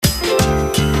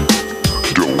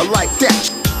I like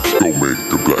that. Don't make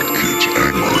the black kids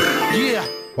angry. Yeah.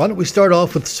 Why don't we start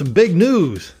off with some big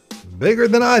news? Bigger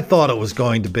than I thought it was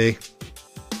going to be.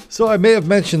 So I may have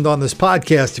mentioned on this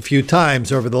podcast a few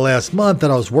times over the last month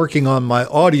that I was working on my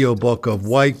audiobook of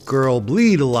White Girl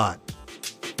Bleed a Lot.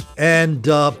 And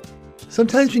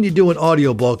sometimes when you do an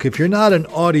audiobook, if you're not an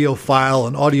audiophile,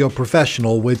 an audio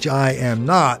professional, which I am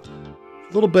not,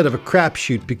 a little bit of a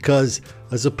crapshoot, because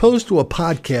as opposed to a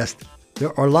podcast,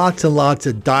 there are lots and lots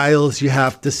of dials you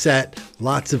have to set.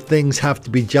 Lots of things have to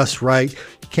be just right.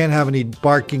 You can't have any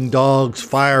barking dogs,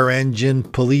 fire engine,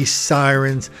 police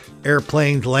sirens,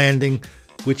 airplanes landing,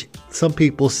 which some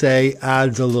people say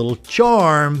adds a little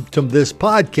charm to this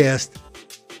podcast.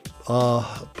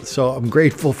 So I'm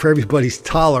grateful for everybody's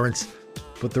tolerance.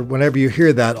 But whenever you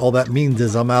hear that, all that means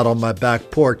is I'm out on my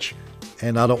back porch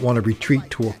and I don't want to retreat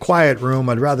to a quiet room.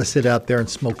 I'd rather sit out there and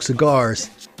smoke cigars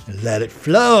and let it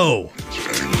flow.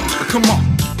 Come on.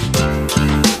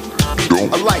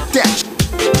 I like that.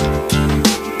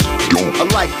 I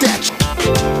like that.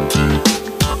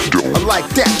 I like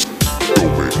that.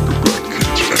 Don't make the black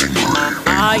kids angry.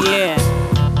 Oh, yeah.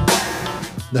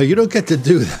 No, you don't get to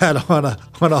do that on an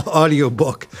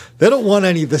audiobook. They don't want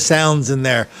any of the sounds in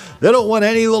there. They don't want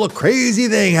any little crazy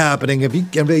thing happening. If you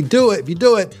do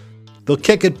it, they'll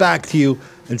kick it back to you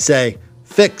and say,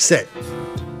 fix it.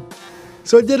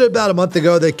 So I did it about a month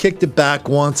ago. They kicked it back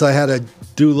once. I had to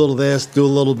do a little this, do a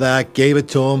little that, gave it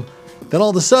to them. Then all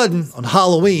of a sudden, on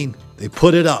Halloween, they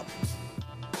put it up.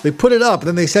 They put it up, and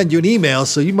then they send you an email,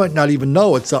 so you might not even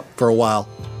know it's up for a while.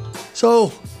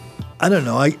 So, I don't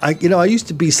know. I used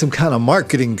to be some kind of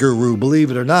marketing guru, believe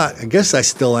it or not. I guess I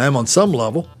still am on some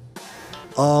level.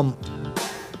 But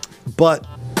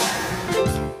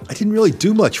I didn't really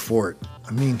do much for it.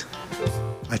 I mean,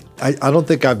 I don't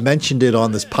think I've mentioned it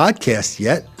on this podcast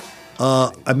yet.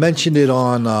 I mentioned it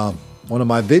on one of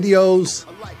my videos,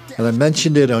 and I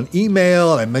mentioned it on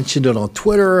email, and I mentioned it on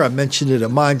Twitter, I mentioned it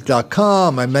at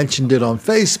Minds.com, I mentioned it on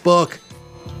Facebook.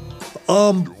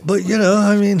 But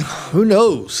I mean, who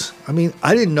knows? I mean,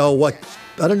 I don't know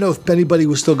if anybody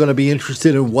was still going to be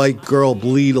interested in White Girl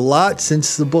Bleed a Lot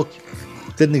since the book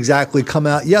didn't exactly come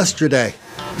out yesterday.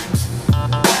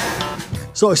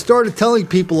 So I started telling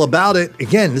people about it.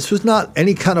 Again, this was not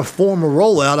any kind of formal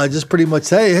rollout. I just pretty much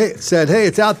said, hey,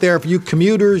 it's out there for you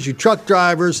commuters, you truck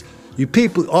drivers, you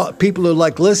people who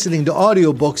like listening to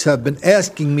audiobooks have been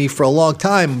asking me for a long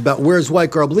time about where's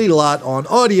White Girl Bleed a Lot on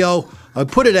audio. I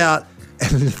put it out,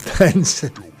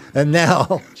 and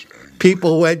now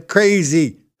people went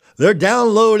crazy. They're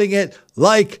downloading it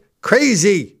like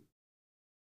crazy.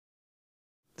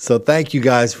 So thank you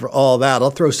guys for all that. I'll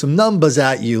throw some numbers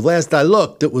at you. Last I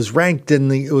looked, it was ranked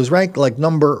like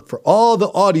number for all the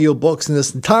audiobooks in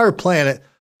this entire planet.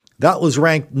 That was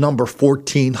ranked number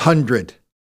 1400.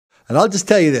 And I'll just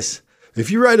tell you this. If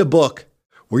you write a book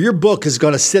where your book is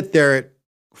going to sit there at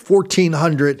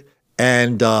 1400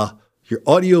 and your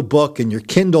audiobook and your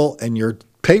Kindle and your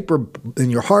paper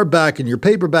and your hardback and your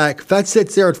paperback, if that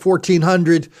sits there at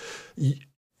 1400,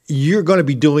 you're going to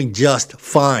be doing just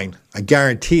fine. I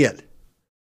guarantee it.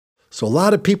 So a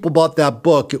lot of people bought that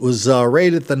book. It was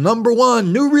rated the number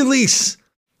one new release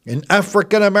in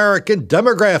African American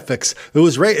demographics. It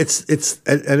was rated.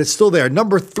 It's still there.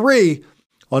 Number 3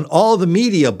 on all the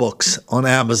media books on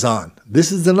Amazon.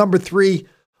 This is the number 3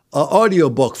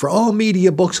 audiobook for all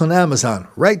media books on Amazon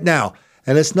right now,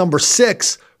 and it's number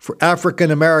 6 for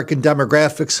African American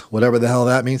demographics, whatever the hell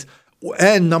that means.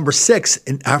 And number 6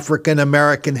 in African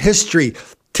American history.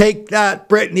 Take that,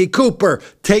 Brittany Cooper.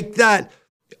 Take that,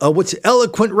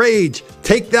 Eloquent Rage.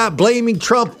 Take that, blaming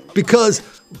Trump because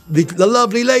the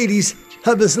lovely ladies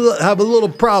have a little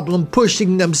problem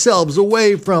pushing themselves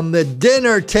away from the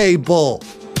dinner table.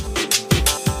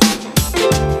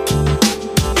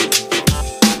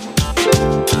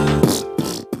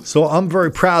 So I'm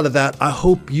very proud of that. I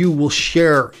hope you will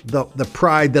share the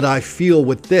pride that I feel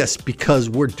with this because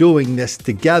we're doing this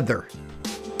together.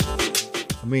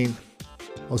 I mean,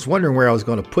 I was wondering where I was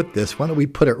going to put this. Why don't we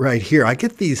put it right here? I've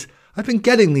been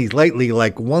getting these lately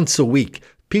like once a week.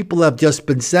 People have just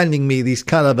been sending me these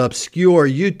kind of obscure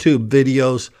YouTube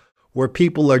videos where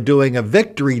people are doing a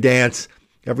victory dance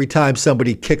every time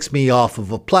somebody kicks me off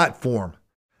of a platform.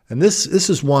 And this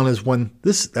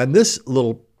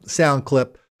little sound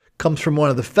clip comes from one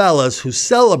of the fellas who's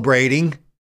celebrating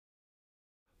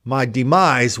my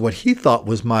demise, what he thought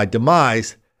was my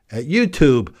demise at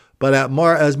YouTube. But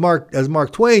as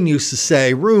Mark Twain used to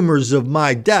say, rumors of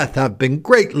my death have been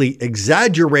greatly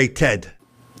exaggerated.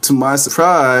 To my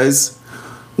surprise,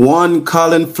 one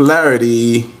Colin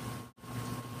Flaherty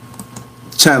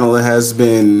channel has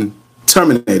been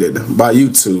terminated by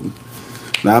YouTube.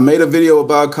 Now, I made a video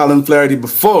about Colin Flaherty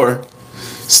before,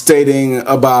 stating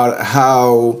about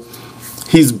how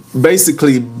he's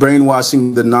basically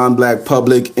brainwashing the non-black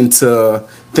public into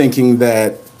thinking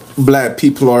that black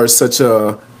people are such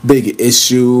a big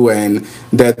issue and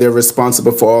that they're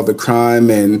responsible for all the crime,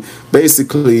 and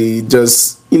basically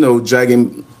just,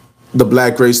 dragging the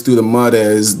black race through the mud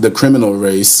as the criminal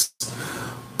race.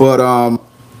 But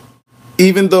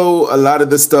even though a lot of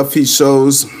the stuff he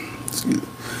shows,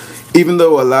 even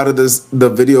though a lot of the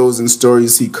videos and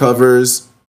stories he covers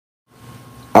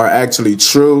are actually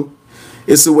true,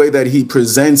 it's the way that he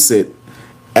presents it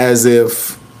as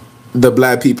if the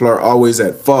black people are always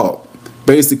at fault.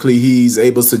 Basically, he's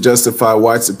able to justify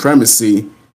white supremacy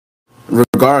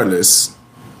regardless.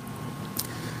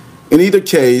 In either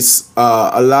case,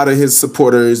 a lot of his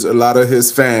supporters, a lot of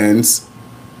his fans,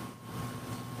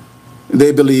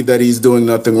 they believe that he's doing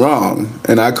nothing wrong.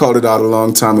 And I called it out a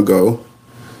long time ago.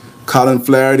 Colin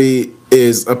Flaherty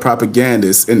is a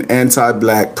propagandist, an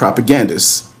anti-black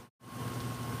propagandist.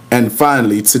 And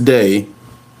finally, today,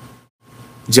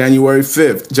 January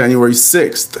 5th, January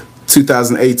 6th,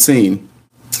 2018,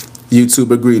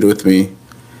 YouTube agreed with me,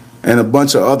 and a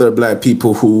bunch of other black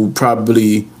people who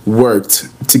probably worked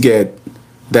to get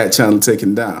that channel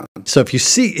taken down. So if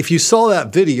you saw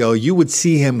that video, you would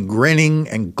see him grinning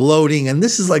and gloating, and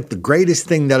this is like the greatest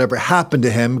thing that ever happened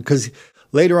to him, because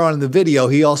later on in the video,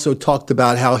 he also talked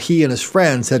about how he and his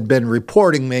friends had been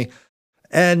reporting me.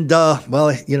 And,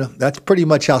 that's pretty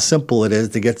much how simple it is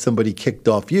to get somebody kicked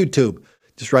off YouTube.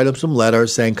 Just write them some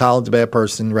letters saying Colin's a bad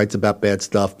person, writes about bad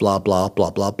stuff, blah, blah,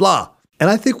 blah, blah, blah. And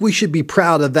I think we should be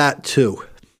proud of that too.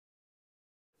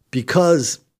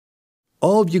 Because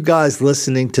all of you guys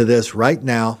listening to this right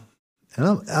now,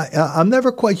 and I'm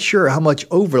never quite sure how much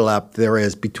overlap there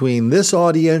is between this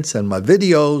audience and my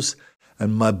videos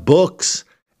and my books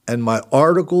and my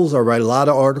articles. I write a lot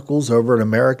of articles over at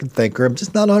American Thinker. I'm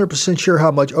just not 100% sure how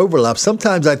much overlap.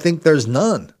 Sometimes I think there's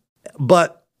none.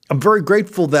 But I'm very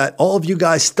grateful that all of you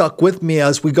guys stuck with me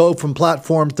as we go from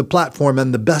platform to platform.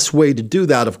 And the best way to do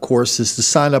that, of course, is to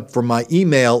sign up for my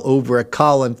email over at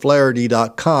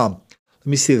colinflaherty.com. Let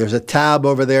me see, there's a tab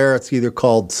over there. It's either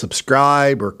called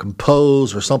subscribe or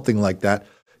compose or something like that.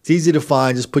 It's easy to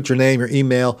find. Just put your name, your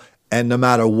email, and no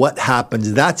matter what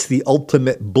happens, that's the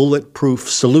ultimate bulletproof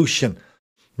solution.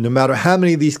 No matter how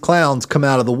many of these clowns come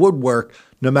out of the woodwork,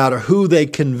 no matter who they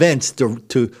convince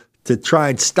to try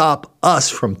and stop us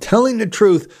from telling the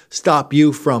truth, stop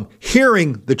you from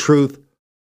hearing the truth,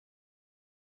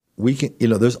 we can,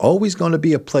 there's always going to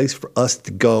be a place for us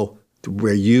to go to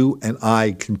where you and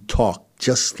I can talk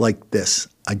just like this.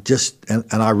 And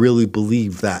I really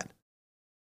believe that.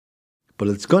 But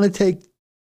it's going to take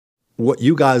what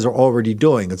you guys are already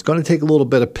doing. It's going to take a little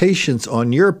bit of patience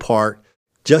on your part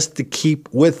just to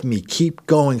keep with me, keep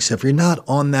going. So if you're not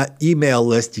on that email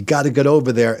list, you got to get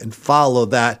over there and follow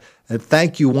that. And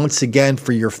thank you once again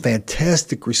for your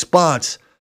fantastic response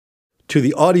to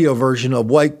the audio version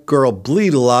of White Girl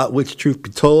Bleed a Lot, which, truth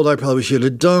be told, I probably should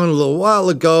have done a little while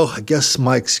ago. I guess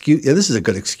my excuse, this is a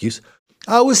good excuse.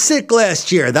 I was sick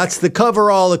last year. That's the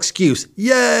coverall excuse.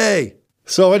 Yay!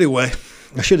 So anyway,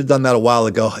 I should have done that a while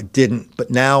ago. I didn't.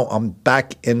 But now I'm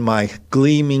back in my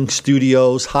gleaming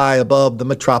studios high above the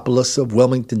metropolis of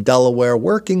Wilmington, Delaware,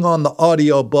 working on the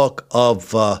audiobook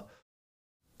of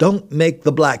Don't Make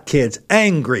the Black Kids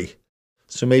Angry.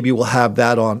 So maybe we'll have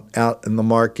that out in the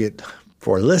market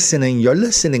for your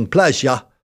listening pleasure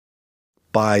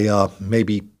by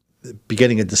maybe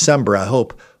beginning of December, I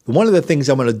hope. One of the things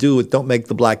I'm going to do with Don't Make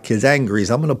the Black Kids Angry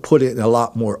is I'm going to put it in a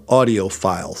lot more audio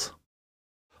files.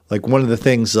 Like one of the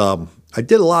things, I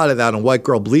did a lot of that on White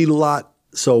Girl Bleed a Lot.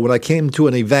 So when I came to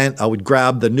an event, I would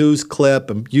grab the news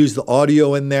clip and use the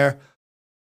audio in there.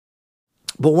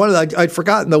 But I'd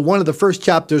forgotten that one of the first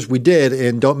chapters we did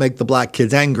in Don't Make the Black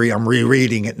Kids Angry, I'm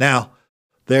rereading it now.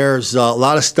 There's a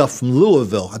lot of stuff from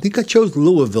Louisville. I think I chose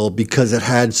Louisville because it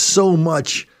had so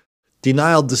much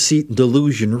denial, deceit, and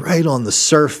delusion right on the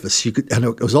surface. And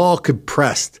it was all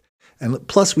compressed. And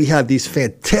plus, we had these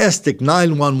fantastic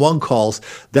 911 calls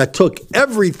that took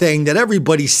everything that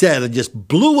everybody said and just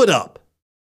blew it up.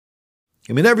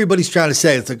 I mean, everybody's trying to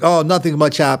say, it's like, oh, nothing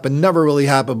much happened, never really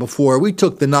happened before. We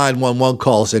took the 911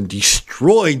 calls and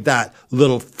destroyed that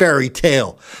little fairy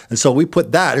tale. And so we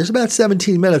put that. There's about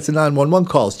 17 minutes of 911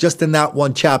 calls just in that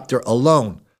one chapter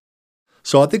alone.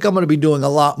 So I think I'm going to be doing a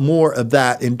lot more of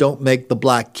that in Don't Make the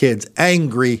Black Kids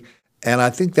Angry. And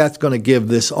I think that's going to give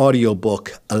this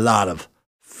audiobook a lot of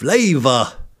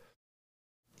flavor.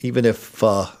 Even if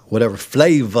whatever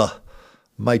flavor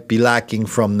might be lacking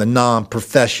from the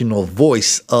non-professional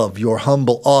voice of your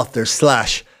humble author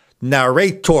 /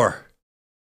 narrator.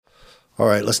 All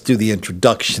right, let's do the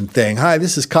introduction thing. Hi,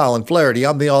 this is Colin Flaherty.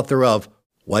 I'm the author of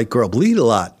White Girl Bleed a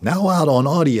Lot, now out on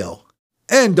audio.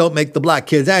 And Don't Make the Black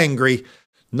Kids Angry,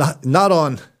 not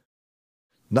on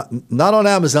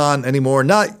Amazon anymore.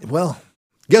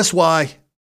 Guess why?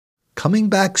 Coming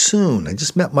back soon. I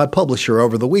just met my publisher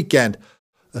over the weekend.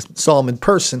 I saw him in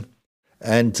person.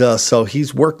 And so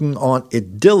he's working on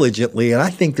it diligently. And I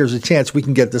think there's a chance we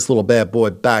can get this little bad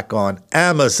boy back on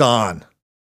Amazon.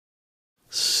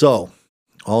 So,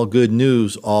 all good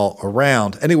news all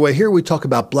around. Anyway, here we talk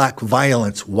about black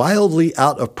violence, wildly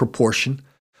out of proportion.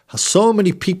 How so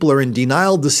many people are in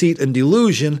denial, deceit, and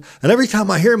delusion. And every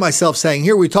time I hear myself saying,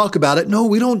 here we talk about it. No,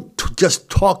 we don't just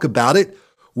talk about it.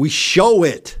 We show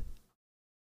it.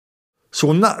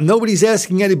 So nobody's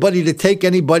asking anybody to take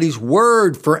anybody's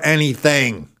word for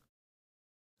anything.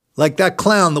 Like that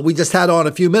clown that we just had on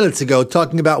a few minutes ago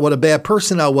talking about what a bad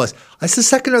person I was. That's the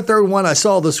second or third one I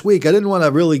saw this week. I didn't want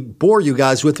to really bore you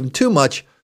guys with him too much,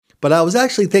 but I was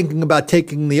actually thinking about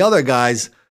taking the other guys.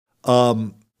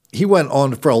 He went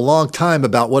on for a long time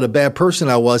about what a bad person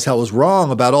I was, how I was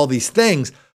wrong about all these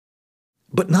things,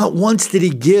 but not once did he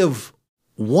give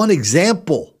one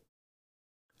example.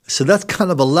 So that's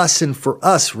kind of a lesson for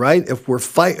us, right? If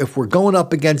we're going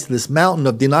up against this mountain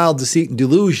of denial, deceit, and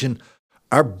delusion,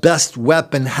 our best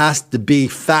weapon has to be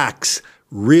facts,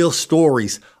 real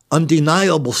stories,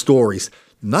 undeniable stories.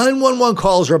 911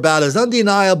 calls are about as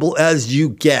undeniable as you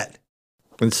get.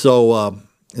 And so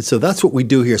that's what we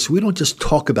do here. So we don't just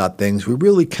talk about things. We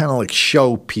really kind of like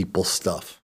show people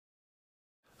stuff.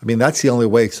 I mean, that's the only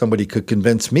way somebody could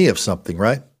convince me of something,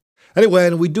 right? Anyway,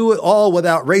 and we do it all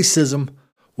without racism,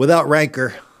 without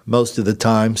rancor, most of the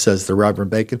time, says the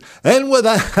Reverend Bacon, and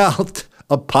without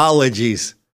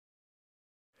apologies.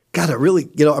 God, I'm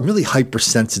really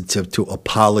hypersensitive to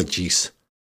apologies.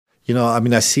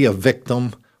 I see a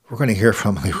victim. We're going to hear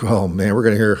from, we're going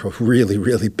to hear a really,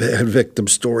 really bad victim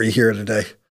story here today.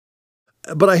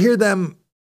 But I hear them,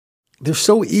 they're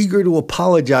so eager to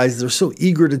apologize. They're so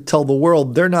eager to tell the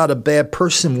world they're not a bad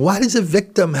person. Why does a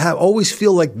victim always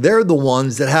feel like they're the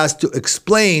ones that has to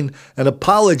explain and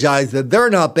apologize that they're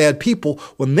not bad people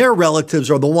when their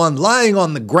relatives are the one lying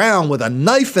on the ground with a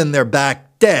knife in their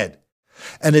back dead?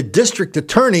 And a district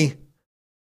attorney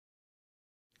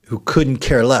who couldn't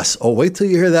care less. Oh, wait till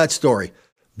you hear that story.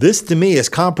 This to me is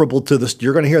comparable to this.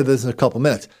 You're going to hear this in a couple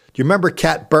minutes. Do you remember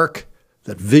Kat Burke,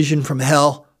 that vision from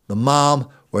hell, the mom,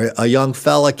 where a young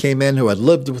fella came in who had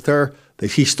lived with her,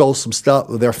 that he stole some stuff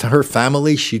with her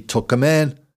family. She took him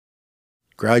in,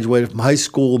 graduated from high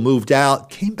school, moved out,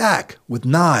 came back with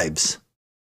knives.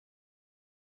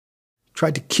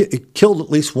 Tried to killed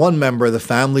at least one member of the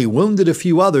family, wounded a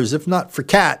few others. If not for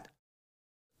Kat,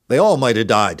 they all might have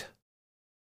died.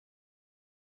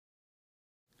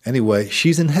 Anyway,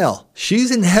 she's in hell.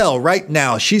 She's in hell right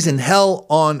now. She's in hell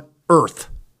on earth.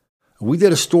 We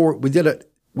did a story.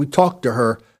 We talked to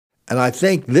her, and I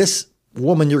think this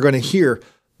woman you're going to hear,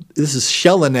 this is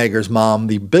Schellenegger's mom,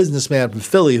 the businessman from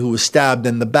Philly who was stabbed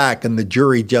in the back, and the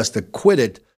jury just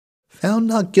acquitted, found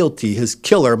not guilty, his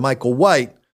killer, Michael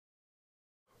White.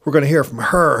 We're going to hear from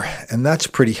her, and that's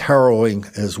pretty harrowing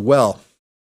as well.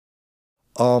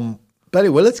 But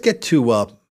anyway, let's get to.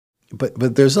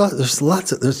 But there's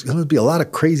going to be a lot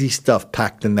of crazy stuff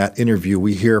packed in that interview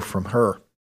we hear from her.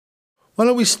 Why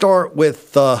don't we start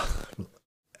with a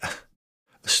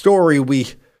story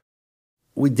we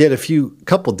did a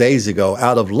couple days ago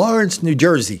out of Lawrence, New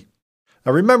Jersey.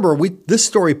 Now remember, this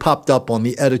story popped up on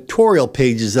the editorial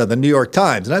pages of the New York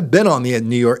Times, and I've been on the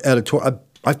New York editorial.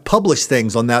 I've published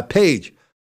things on that page.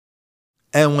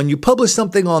 And when you publish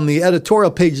something on the editorial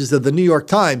pages of the New York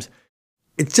Times,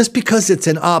 it's just because it's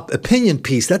an opinion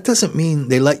piece. That doesn't mean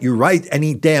they let you write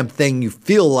any damn thing you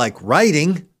feel like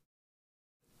writing.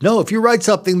 No, if you write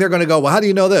something, they're going to go, well, how do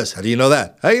you know this? How do you know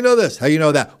that? How do you know this? How do you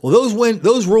know that? Well,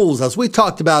 those rules, as we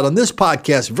talked about on this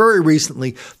podcast very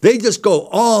recently, they just go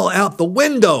all out the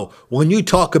window when you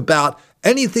talk about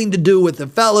anything to do with the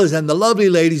fellas and the lovely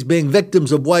ladies being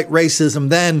victims of white racism.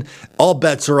 Then all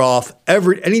bets are off.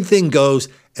 Anything goes,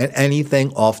 and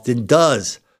anything often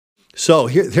does. So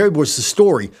here was the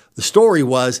story. The story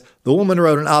was the woman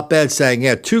wrote an op-ed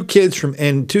saying, two kids of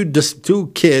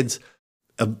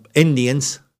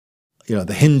Indians,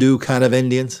 the Hindu kind of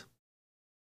Indians.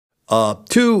 They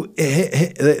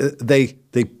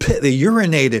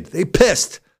urinated, they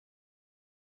pissed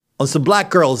on some black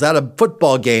girls at a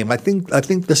football game. I think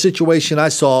the situation I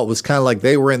saw was kind of like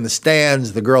they were in the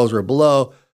stands, the girls were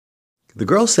below. The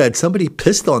girl said somebody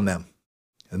pissed on them,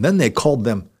 and then they called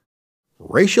them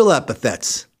racial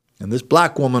epithets. And this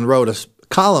black woman wrote a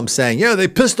column saying, yeah, they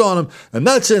pissed on him, and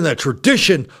that's in the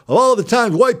tradition of all the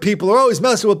times white people are always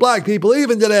messing with black people,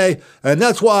 even today, and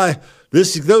that's why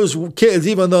those kids,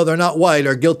 even though they're not white,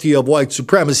 are guilty of white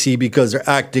supremacy because they're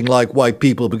acting like white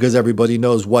people, because everybody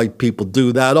knows white people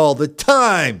do that all the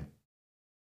time.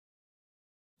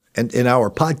 And in our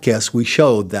podcast, we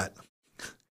showed that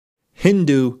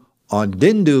Hindu on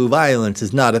Dindu violence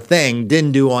is not a thing.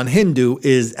 Dindu on Hindu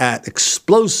is at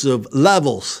explosive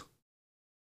levels.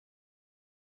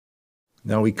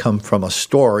 Now we come from a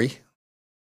story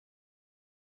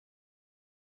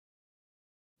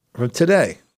from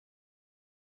today.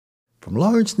 From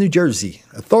Lawrence, New Jersey,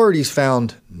 authorities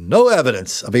found no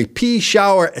evidence of a pea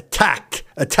shower attack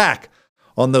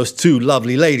on those two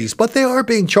lovely ladies, but they are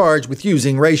being charged with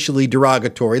using racially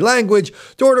derogatory language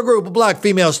toward a group of black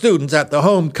female students at the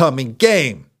homecoming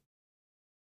game.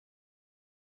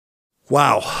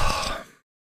 Wow.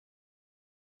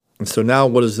 And so now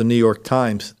what does the New York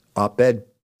Times op-ed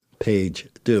page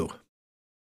do?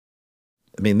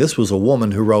 I mean, this was a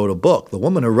woman who wrote a book. The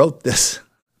woman who wrote this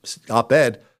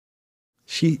op-ed,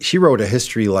 she wrote a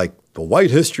history like the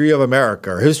white history of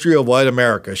America, or history of white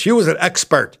America. She was an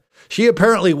expert. She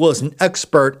apparently was an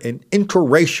expert in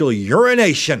interracial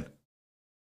urination.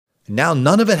 And now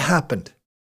none of it happened.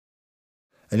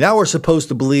 And now we're supposed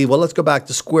to believe, well, let's go back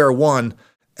to square one,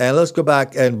 and let's go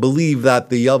back and believe that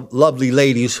the lovely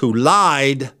ladies who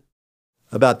lied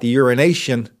about the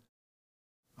urination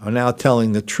are now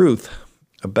telling the truth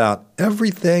about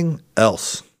everything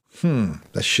else.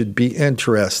 That should be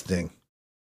interesting.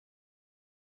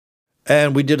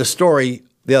 And we did a story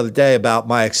the other day about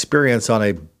my experience on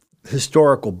a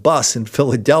historical bus in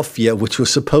Philadelphia, which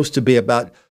was supposed to be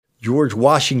about George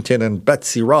Washington and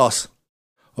Betsy Ross.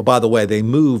 Oh, by the way, they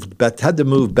had to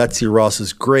move Betsy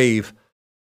Ross's grave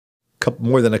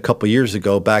more than a couple years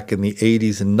ago, back in the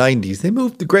 80s and 90s. They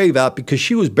moved the grave out because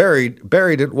she was buried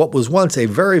in what was once a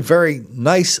very, very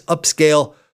nice,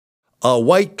 upscale,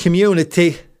 white community.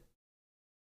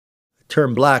 It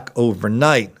turned black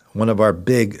overnight. One of our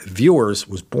big viewers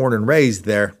was born and raised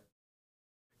there.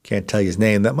 Can't tell you his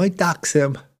name. That might dox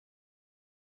him.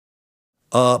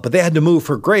 But they had to move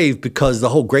her grave because the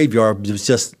whole graveyard was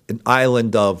just an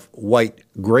island of white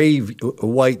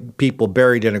people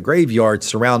buried in a graveyard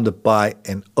surrounded by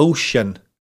an ocean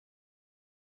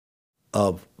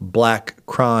of black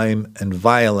crime and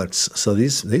violence. So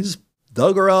these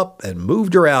dug her up and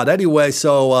moved her out. Anyway,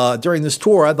 so during this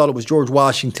tour, I thought it was George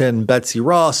Washington and Betsy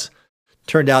Ross.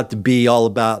 Turned out to be all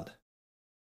about,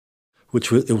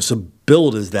 it was a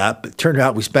billed as that, but it turned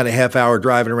out we spent a half hour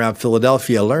driving around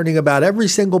Philadelphia learning about every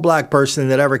single black person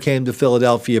that ever came to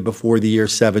Philadelphia before the year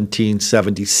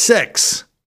 1776.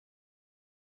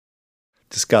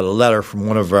 Just got a letter from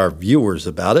one of our viewers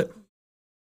about it.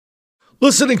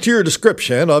 Listening to your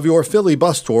description of your Philly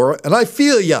bus tour, and I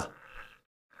feel ya.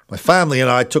 My family and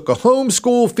I took a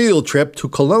homeschool field trip to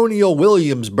Colonial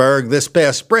Williamsburg this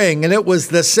past spring, and it was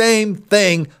the same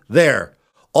thing there.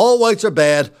 All whites are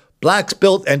bad. Blacks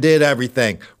built and did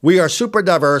everything. We are super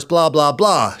diverse, blah, blah,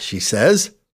 blah, she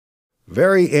says.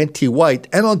 Very anti-white.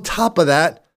 And on top of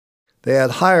that, they had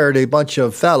hired a bunch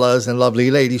of fellas and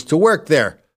lovely ladies to work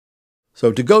there.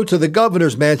 So to go to the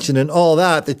governor's mansion and all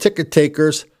that, the ticket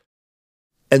takers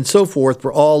and so forth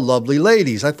were all lovely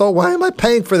ladies. I thought, why am I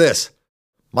paying for this?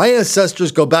 My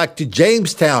ancestors go back to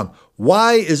Jamestown.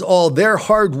 Why is all their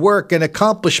hard work and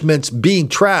accomplishments being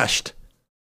trashed?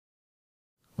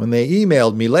 When they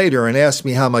emailed me later and asked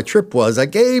me how my trip was, I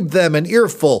gave them an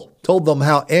earful, told them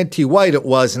how anti-white it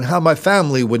was and how my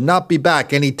family would not be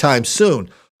back anytime soon.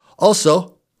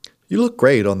 Also, you look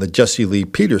great on the Jesse Lee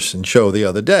Peterson show the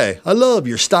other day. I love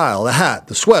your style, the hat,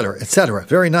 the sweater, etc.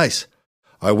 Very nice.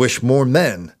 I wish more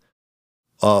men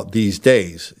these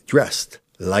days dressed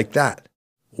like that.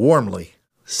 Warmly,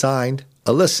 signed,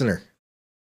 a listener.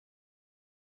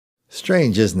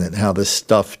 Strange, isn't it, how this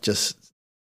stuff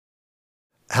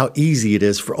how easy it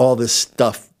is for all this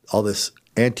stuff, all this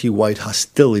anti-white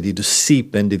hostility to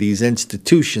seep into these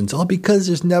institutions, all because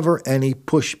there's never any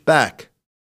pushback.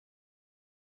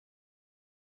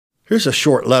 Here's a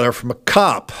short letter from a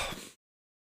cop.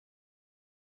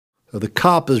 So the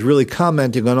cop is really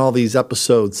commenting on all these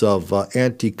episodes of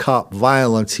anti-cop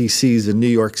violence he sees in New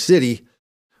York City,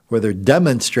 where they're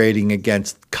demonstrating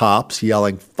against cops,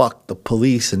 yelling, "Fuck the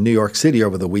police" in New York City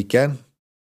over the weekend.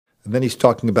 And then he's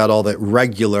talking about all that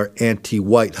regular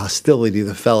anti-white hostility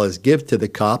the fellas give to the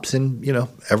cops in,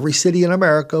 every city in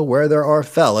America where there are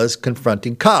fellas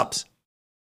confronting cops.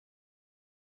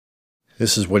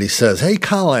 This is what he says. Hey,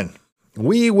 Colin,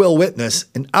 we will witness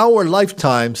in our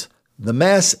lifetimes the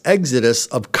mass exodus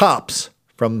of cops.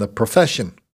 from the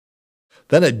profession.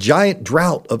 Then a giant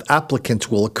drought of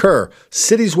applicants will occur.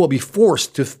 Cities will be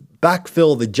forced to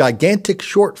backfill the gigantic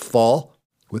shortfall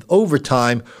with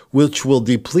overtime, which will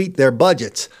deplete their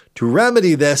budgets. To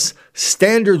remedy this,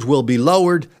 standards will be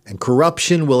lowered and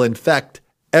corruption will infect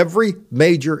every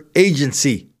major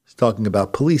agency. He's talking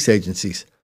about police agencies.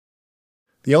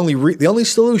 The only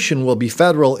solution will be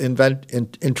federal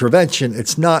intervention.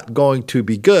 It's not going to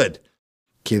be good.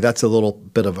 Okay, that's a little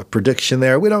bit of a prediction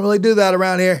there. We don't really do that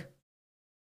around here.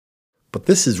 But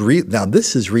this is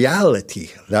reality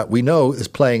that we know is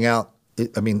playing out.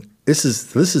 This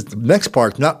is the next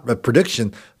part, not a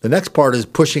prediction. The next part is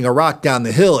pushing a rock down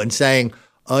the hill and saying,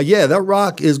 that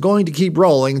rock is going to keep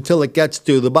rolling until it gets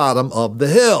to the bottom of the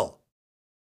hill.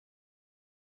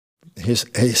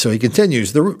 So he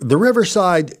continues, the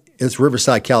Riverside is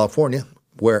Riverside, California,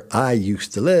 where I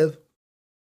used to live.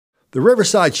 The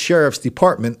Riverside Sheriff's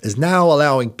Department is now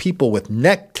allowing people with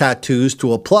neck tattoos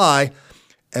to apply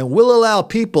and will allow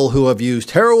people who have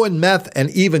used heroin, meth, and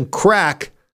even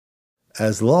crack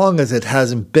as long as it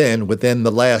hasn't been within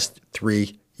the last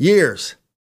 3 years.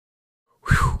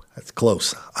 Whew, that's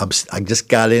close. I just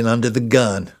got in under the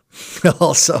gun.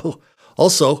 Also,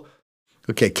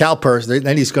 okay, CalPERS.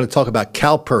 Then he's going to talk about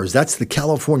CalPERS. That's the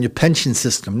California pension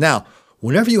system. Now,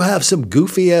 whenever you have some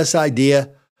goofy-ass idea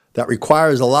that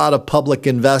requires a lot of public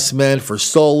investment for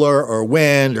solar or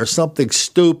wind or something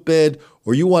stupid,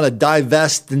 or you want to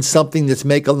divest in something that's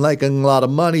making a lot of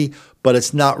money, but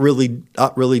it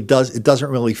doesn't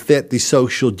really fit the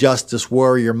social justice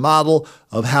warrior model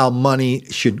of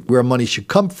where money should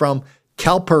come from,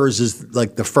 CalPERS is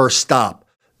like the first stop.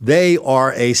 They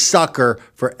are a sucker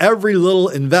for every little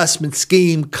investment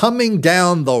scheme coming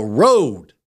down the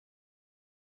road.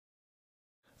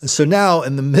 And so now,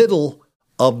 in the middle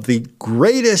of the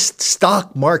greatest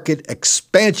stock market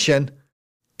expansion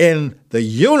in the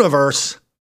universe,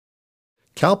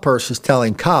 CalPERS is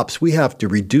telling cops, we have to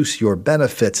reduce your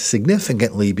benefits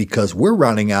significantly because we're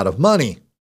running out of money.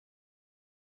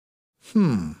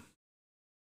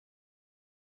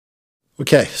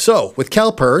 Okay, so with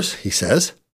CalPERS, he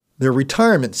says, their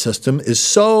retirement system is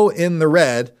so in the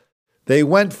red, they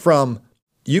went from,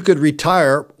 you could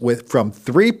retire with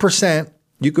 3%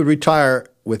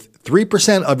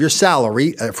 of your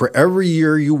salary for every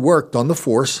year you worked on the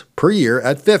force per year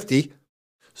at 50.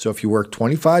 So if you work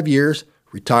 25 years,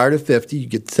 retired at 50, you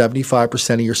get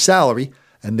 75% of your salary,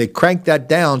 and they cranked that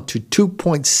down to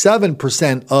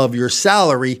 2.7% of your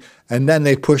salary, and then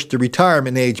they pushed the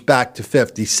retirement age back to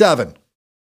 57.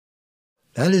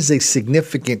 That is a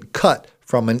significant cut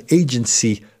from an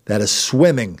agency that is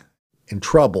swimming in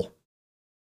trouble.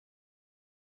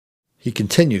 He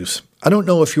continues, I don't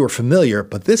know if you're familiar,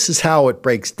 but this is how it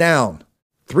breaks down.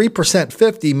 3%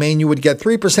 50 mean you would get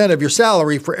 3% of your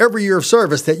salary for every year of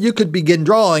service that you could begin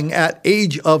drawing at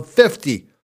age of 50.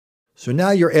 So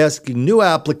now you're asking new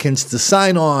applicants to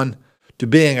sign on to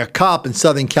being a cop in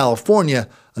Southern California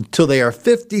until they are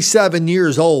 57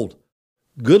 years old.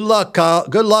 Good luck, Kyle.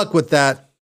 Good luck with that.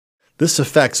 This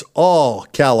affects all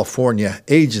California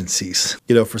agencies.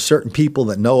 For certain people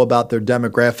that know about their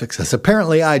demographics, as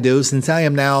apparently I do, since I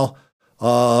am now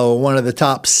one of the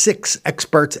top 6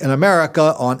 experts in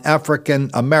America on African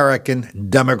American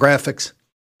demographics.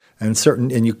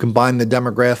 And you combine the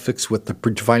demographics with the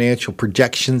financial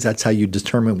projections. That's how you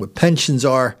determine what pensions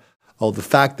are. Oh, the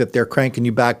fact that they're cranking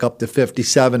you back up to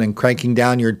 57 and cranking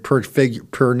down your per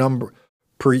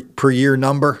year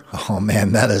number. Oh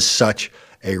man, that is such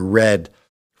a red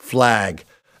flag.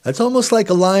 That's almost like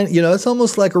a line, it's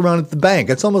almost like around at the bank.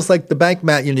 It's almost like the bank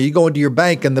you go into your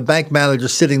bank and the bank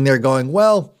manager's sitting there going,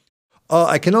 well,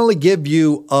 I can only give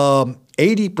you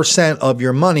 80% of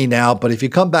your money now, but if you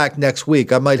come back next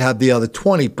week, I might have the other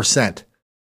 20%.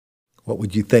 What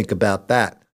would you think about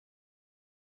that?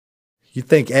 You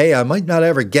think, A, I might not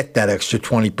ever get that extra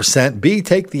 20%. B,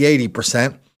 take the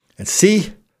 80%. And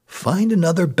C, find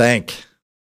another bank.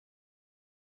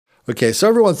 Okay, so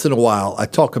every once in a while, I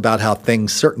talk about how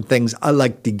certain things I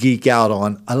like to geek out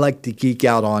on. I like to geek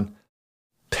out on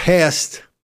past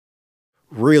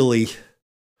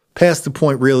the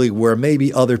point really where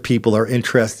maybe other people are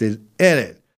interested in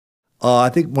it. I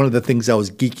think one of the things I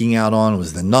was geeking out on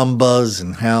was the numbers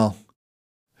and how,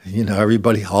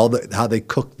 everybody, how they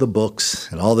cook the books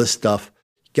and all this stuff.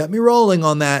 Got me rolling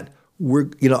on that.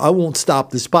 I won't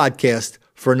stop this podcast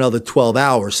for another 12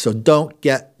 hours, so don't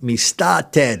get me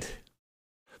started.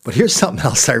 But here's something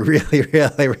else I really,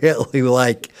 really, really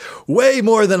like. Way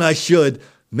more than I should.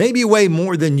 Maybe way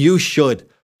more than you should.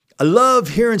 I love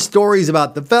hearing stories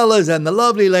about the fellas and the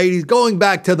lovely ladies going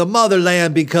back to the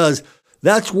motherland because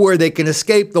that's where they can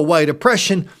escape the white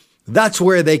oppression That's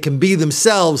where they can be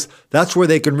themselves. That's where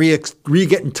they can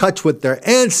get in touch with their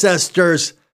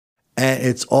ancestors. And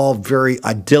it's all very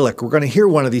idyllic. We're going to hear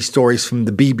one of these stories from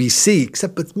the BBC,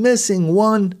 except it's missing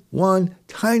one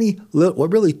tiny little, well,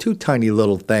 really two tiny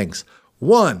little things.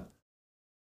 One,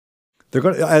 they're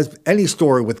going to, as any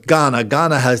story with Ghana,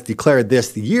 Ghana has declared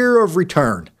this the year of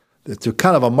return. It's a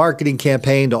kind of a marketing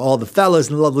campaign to all the fellas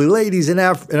and lovely ladies in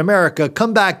America.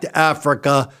 Come back to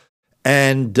Africa,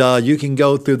 and you can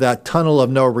go through that tunnel of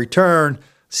no return,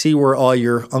 see where all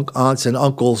your aunts and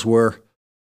uncles were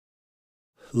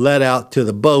led out to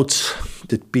the boats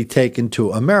to be taken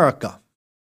to America.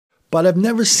 But I've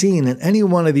never seen in any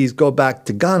one of these go back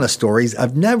to Ghana stories,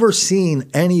 I've never seen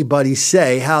anybody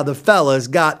say how the fellas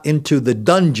got into the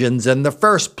dungeons in the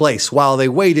first place while they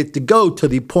waited to go to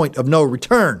the point of no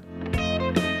return.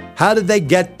 How did they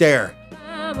get there?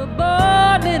 I'm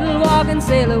aboard, little walk and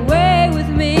sail away with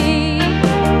me.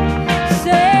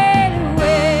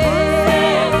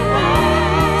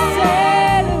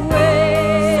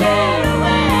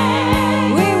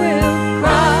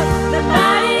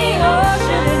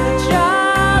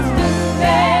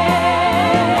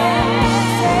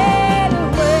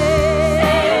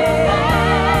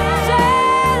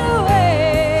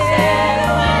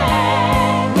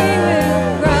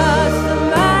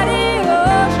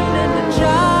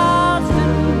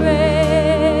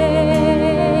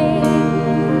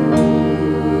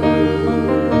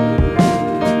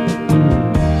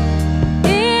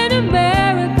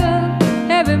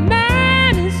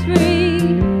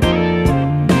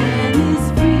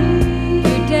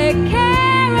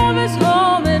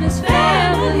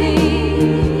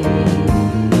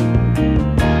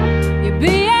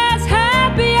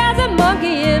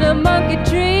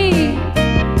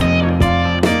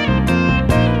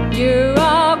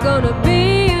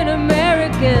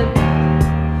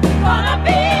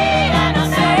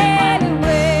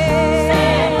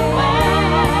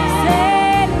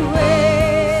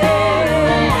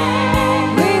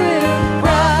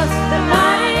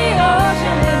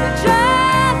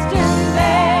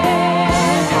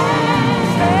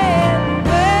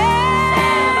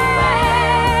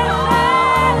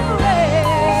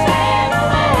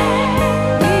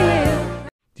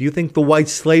 Do you think the white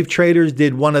slave traders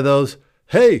did one of those,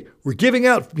 hey, we're giving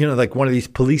out, like one of these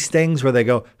police things where they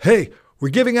go, hey, we're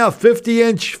giving out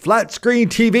 50-inch flat screen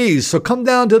TVs, so come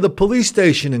down to the police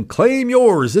station and claim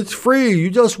yours. It's free.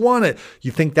 You just want it. You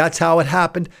think that's how it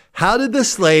happened? How did the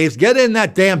slaves get in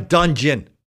that damn dungeon?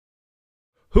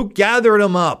 Who gathered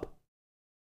them up?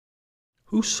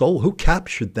 Who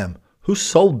captured them? Who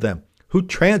sold them? Who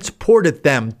transported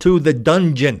them to the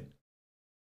dungeon?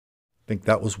 Think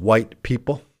that was white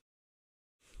people?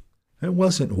 It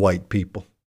wasn't white people.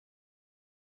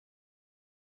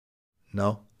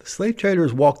 No, the slave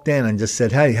traders walked in and just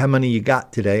said, hey, how many you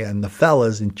got today? And the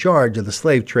fellas in charge of the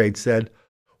slave trade said,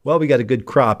 well, we got a good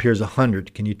crop. Here's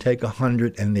 100. Can you take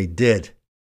 100? And they did.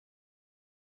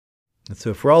 And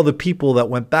so for all the people that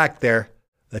went back there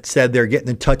that said they're getting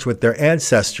in touch with their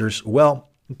ancestors, well,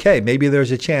 okay, maybe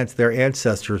there's a chance their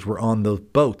ancestors were on those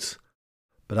boats.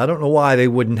 But I don't know why they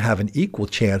wouldn't have an equal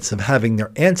chance of having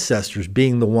their ancestors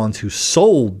being the ones who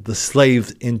sold the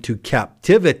slaves into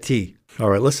captivity. All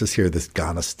right, let's just hear this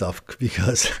Ghana stuff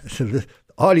because the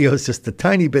audio is just a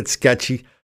tiny bit sketchy.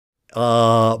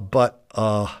 I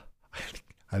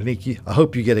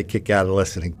hope you get a kick out of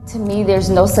listening. To me, there's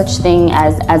no such thing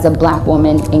as a black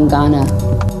woman in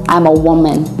Ghana. I'm a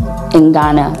woman in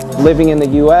Ghana. Living in the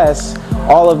U.S.,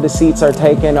 all of the seats are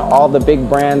taken, all the big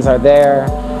brands are there.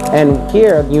 And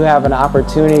here you have an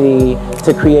opportunity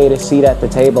to create a seat at the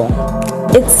table.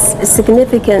 It's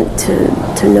significant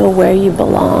to know where you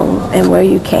belong and where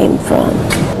you came from.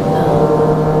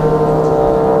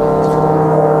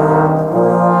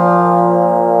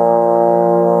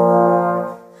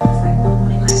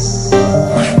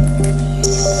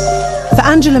 For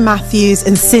Angela Matthews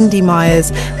and Cindy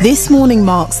Myers, this morning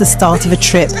marks the start of a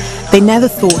trip they never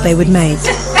thought they would make.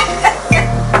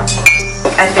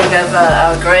 I think of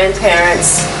our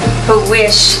grandparents who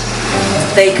wish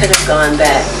they could have gone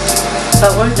back,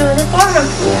 but we're doing it for them.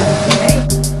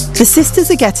 Yeah. The sisters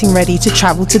are getting ready to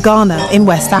travel to Ghana in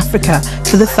West Africa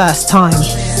for the first time.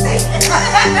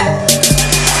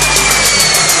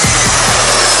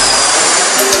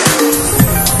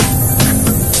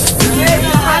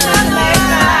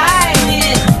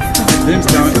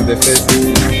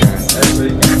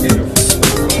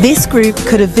 This group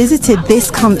could have visited this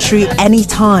country any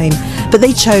time, but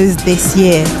they chose this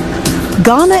year.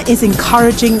 Ghana is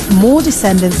encouraging more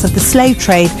descendants of the slave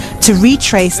trade to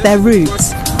retrace their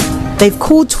roots. They've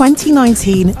called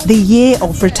 2019 the Year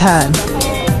of Return.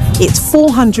 It's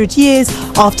 400 years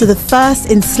after the first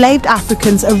enslaved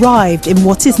Africans arrived in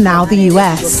what is now the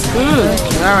US.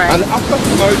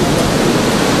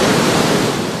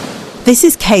 This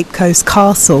is Cape Coast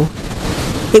Castle.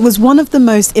 It was one of the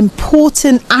most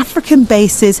important African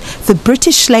bases for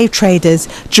British slave traders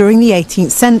during the 18th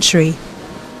century.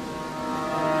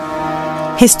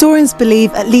 Historians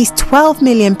believe at least 12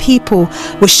 million people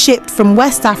were shipped from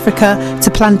West Africa to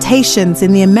plantations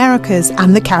in the Americas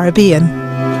and the Caribbean.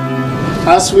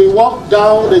 As we walk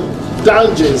down the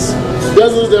dungeons,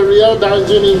 this is the real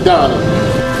dungeon in Ghana.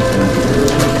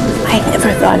 I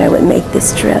never thought I would make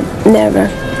this trip. Never,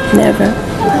 never.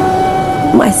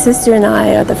 My sister and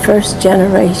I are the first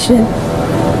generation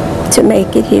to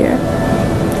make it here.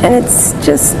 And it's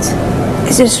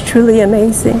just truly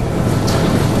amazing.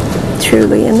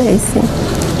 Truly amazing.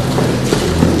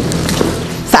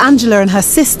 For Angela and her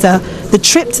sister, the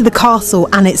trip to the castle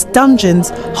and its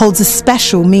dungeons holds a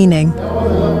special meaning.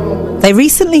 They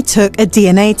recently took a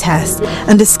DNA test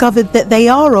and discovered that they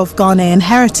are of Ghanaian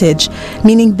heritage,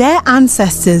 meaning their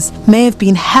ancestors may have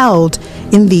been held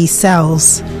in these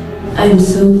cells. I'm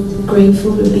so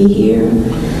grateful to be here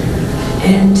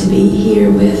and to be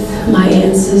here with my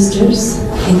ancestors.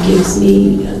 It gives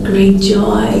me a great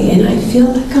joy and I feel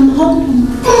like I'm home.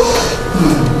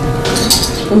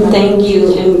 And thank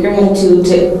you and gratitude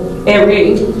to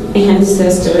every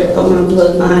ancestor of my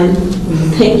bloodline.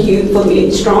 Thank you for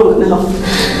being strong enough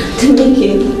to make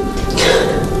it.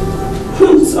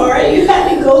 I'm sorry you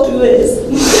had to go through this.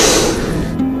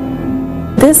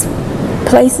 This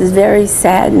place is very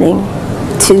saddening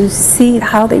to see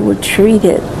how they were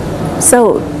treated.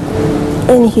 So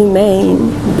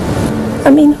inhumane.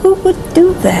 I mean, who would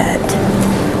do that?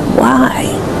 Why?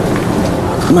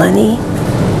 Money?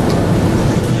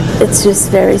 It's just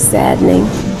very saddening.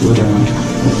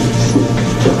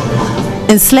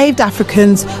 Enslaved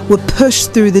Africans were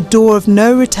pushed through the door of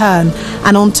no return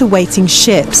and onto waiting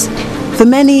ships. For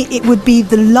many, it would be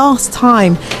the last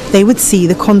time they would see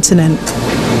the continent.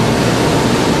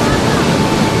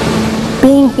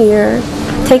 Being here,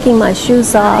 taking my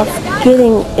shoes off,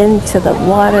 getting into the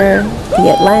water,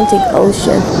 the Atlantic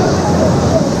Ocean,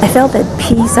 I felt at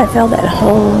peace, I felt at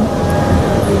home.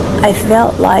 I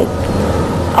felt like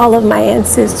all of my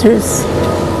ancestors,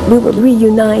 we were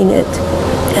reunited,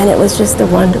 and it was just a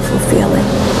wonderful feeling.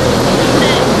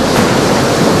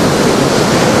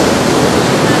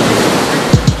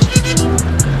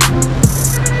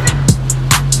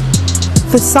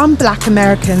 For some Black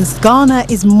Americans, Ghana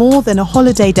is more than a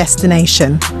holiday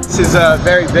destination. This is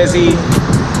very busy,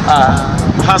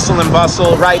 hustle and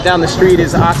bustle. Right down the street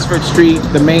is Oxford Street,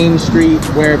 the main street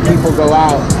where people go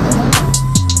out.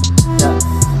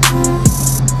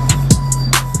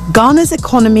 Ghana's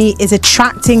economy is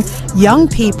attracting young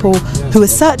people who are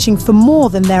searching for more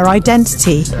than their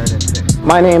identity.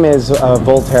 My name is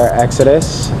Voltaire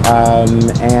Exodus,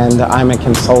 and I'm a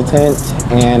consultant,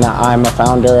 and I'm a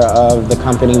founder of the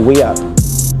company WeUp.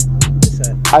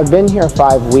 I've been here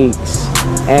 5 weeks,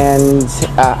 and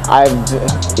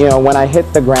when I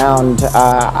hit the ground,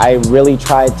 I really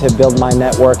tried to build my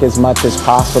network as much as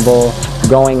possible,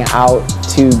 going out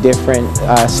to different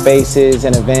spaces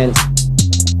and events.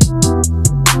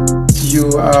 You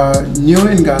are new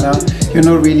in Ghana, you're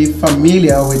not really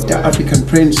familiar with the African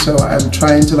print, so I'm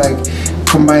trying to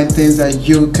combine things that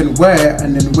you can wear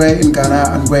and then wear in Ghana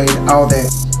and wear it out there.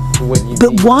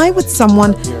 But why would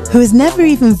someone who has never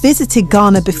even visited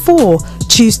Ghana before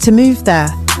choose to move there?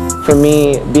 For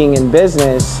me, being in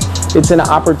business, it's an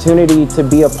opportunity to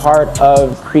be a part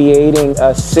of creating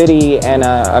a city and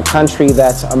a country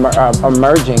that's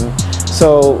emerging.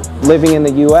 So living in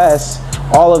the US,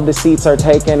 all of the seats are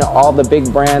taken, all the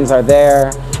big brands are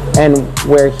there, and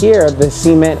where here, the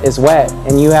cement is wet,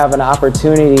 and you have an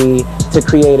opportunity to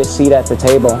create a seat at the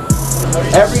table.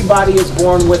 Everybody is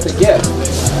born with a gift.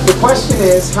 The question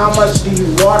is, how much do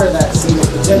you water that seed of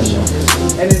potential?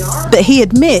 But he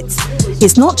admits,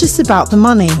 it's not just about the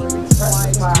money.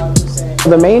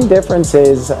 The main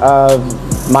differences of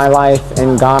my life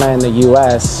in Ghana and the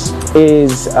US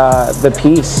is the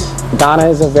peace. Ghana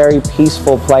is a very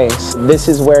peaceful place. This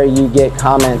is where you get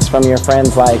comments from your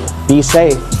friends like, be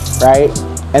safe, right?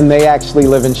 And they actually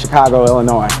live in Chicago,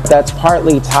 Illinois. That's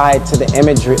partly tied to the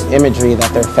imagery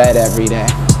that they're fed every day.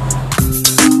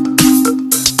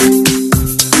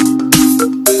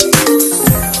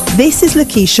 This is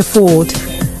Lakeisha Ford.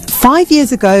 5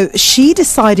 years ago, she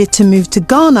decided to move to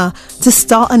Ghana to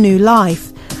start a new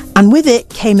life. And with it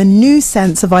came a new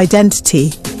sense of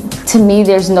identity. To me,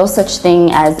 there's no such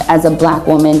thing as a Black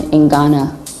woman in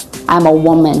Ghana. I'm a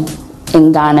woman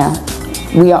in Ghana.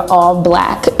 We are all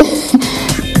Black.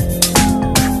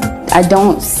 I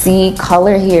don't see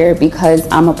color here because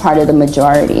I'm a part of the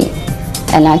majority.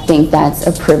 And I think that's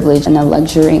a privilege and a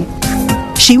luxury.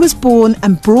 She was born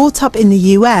and brought up in the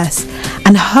US,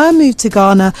 and her move to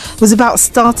Ghana was about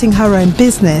starting her own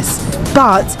business.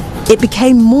 But it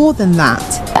became more than that.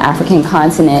 The African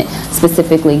continent,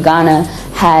 specifically Ghana,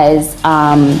 has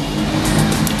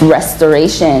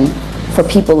restoration for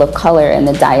people of color in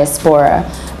the diaspora.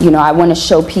 You know, I want to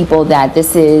show people that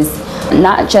this is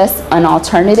not just an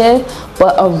alternative,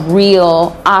 but a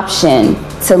real option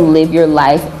to live your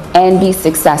life and be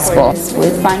successful.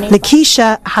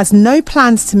 Lakeisha has no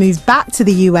plans to move back to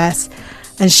the US,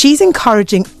 and she's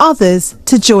encouraging others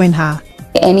to join her.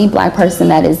 Any Black person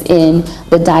that is in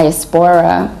the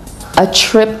diaspora, a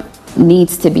trip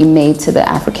needs to be made to the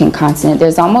African continent.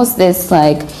 There's almost this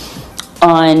like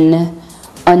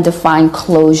undefined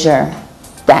closure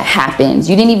that happens.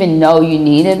 You didn't even know you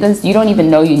needed this. You don't even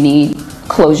know you need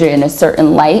closure in a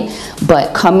certain light,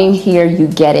 but coming here, you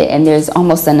get it, and there's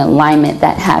almost an alignment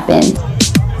that happens.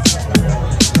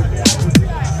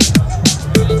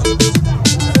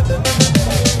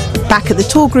 Back at the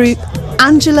tour group,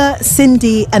 Angela,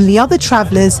 Cindy, and the other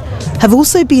travellers have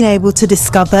also been able to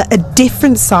discover a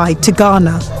different side to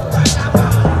Ghana.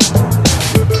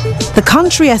 The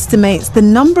country estimates the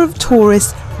number of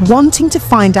tourists wanting to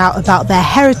find out about their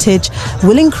heritage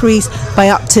will increase by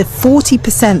up to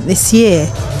 40% this year.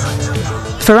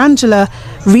 For Angela,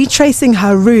 retracing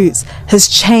her roots has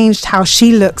changed how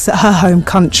she looks at her home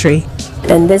country.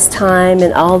 And this time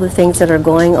and all the things that are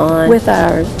going on with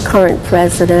our current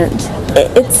president,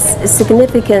 it's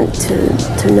significant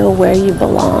to know where you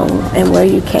belong and where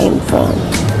you came from.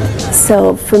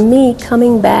 So for me,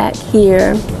 coming back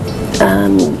here,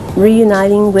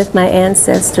 reuniting with my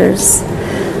ancestors,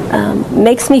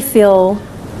 makes me feel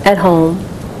at home.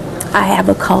 I have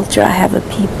a culture, I have a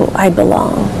people, I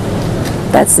belong.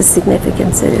 That's the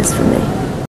significance it is for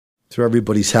me. So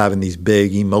everybody's having these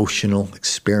big emotional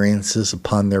experiences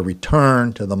upon their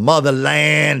return to the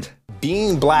motherland.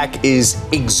 Being Black is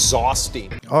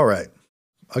exhausting. All right.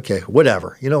 Okay,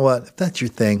 whatever. You know what? If that's your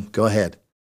thing, go ahead.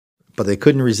 But they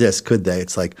couldn't resist, could they?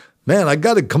 It's like, man, I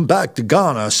got to come back to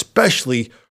Ghana, especially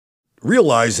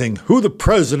realizing who the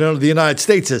president of the United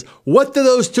States is. What do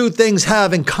those two things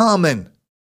have in common?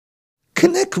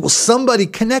 Will somebody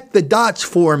connect the dots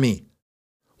for me?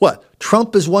 What?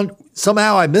 Trump is one.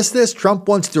 Somehow I missed this. Trump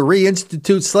wants to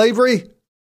reinstitute slavery.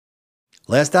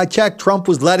 Last I checked, Trump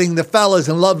was letting the fellas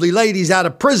and lovely ladies out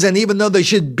of prison, even though they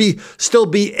should still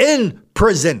be in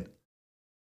prison.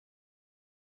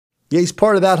 Yeah, he's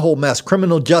part of that whole mess.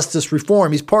 Criminal justice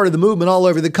reform. He's part of the movement all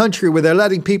over the country where they're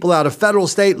letting people out of federal,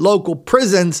 state, local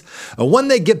prisons. And when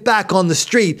they get back on the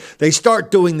street, they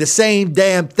start doing the same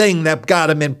damn thing that got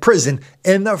them in prison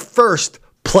in the first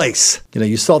place. You know,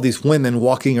 you saw these women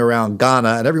walking around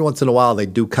Ghana, and every once in a while they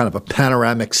do kind of a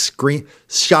panoramic screen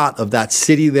shot of that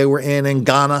city they were in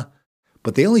Ghana.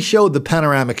 But they only showed the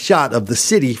panoramic shot of the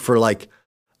city for like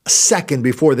a second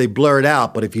before they blur it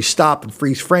out. But if you stop and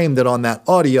freeze framed it on that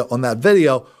audio, on that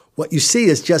video, what you see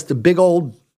is just a big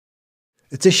old,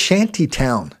 it's a shanty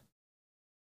town.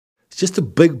 It's just a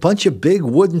bunch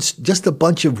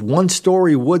of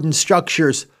one-story wooden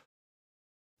structures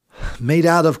made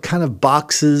out of kind of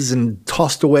boxes and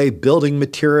tossed away building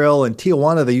material. In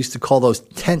Tijuana, they used to call those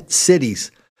tent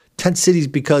cities. Tent cities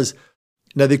because,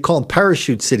 they call them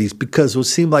parachute cities because it would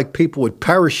seem like people would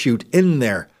parachute in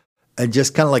there and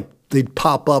just kind of like they'd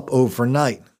pop up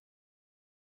overnight.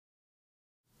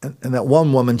 And that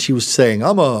one woman, she was saying,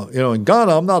 in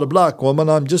Ghana, I'm not a Black woman,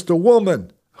 I'm just a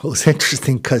woman. It was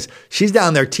interesting because she's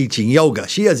down there teaching yoga.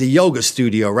 She has a yoga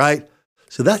studio, right?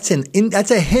 So that's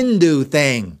a Hindu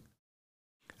thing.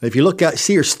 And if you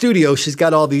see her studio, she's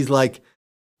got all these like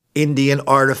Indian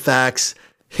artifacts,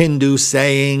 Hindu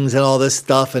sayings and all this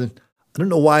stuff. And I don't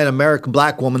know why an American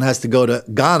Black woman has to go to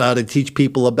Ghana to teach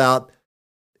people about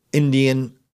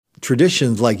Indian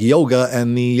traditions like yoga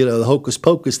and the hocus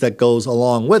pocus that goes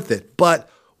along with it. But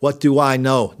what do I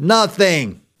know?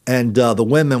 Nothing. And the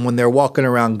women, when they're walking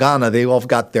around Ghana, they've all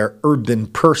got their urban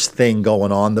purse thing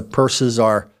going on. The purses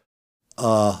are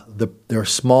they're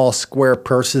small square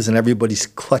purses, and everybody's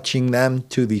clutching them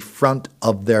to the front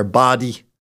of their body.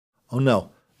 Oh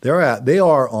no, they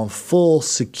are on full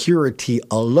security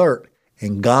alert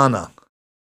in Ghana.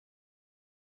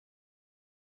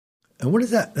 And what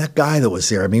is that guy that was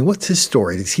there? I mean, what's his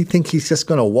story? Does he think he's just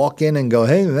going to walk in and go,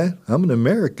 hey, man, I'm an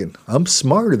American. I'm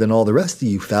smarter than all the rest of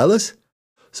you fellas.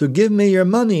 So give me your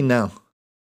money now.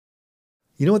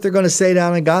 You know what they're going to say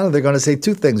down in Ghana? They're going to say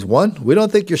two things. One, we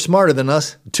don't think you're smarter than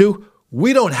us. Two,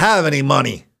 we don't have any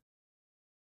money.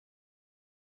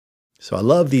 So I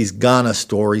love these Ghana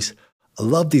stories. I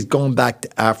love these going back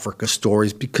to Africa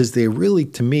stories because they really,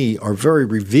 to me, are very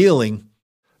revealing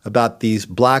about this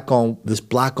black on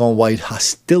white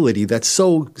hostility that's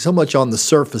so much on the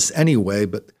surface anyway,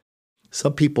 but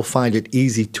some people find it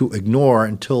easy to ignore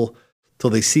until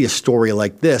they see a story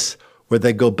like this where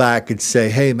they go back and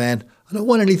say, hey man, I don't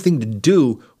want anything to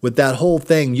do with that whole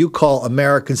thing you call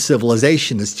American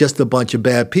civilization. It's just a bunch of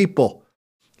bad people.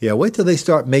 Yeah, wait till they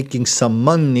start making some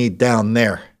money down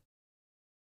there.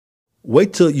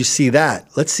 Wait till you see that.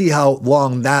 Let's see how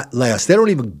long that lasts. They don't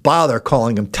even bother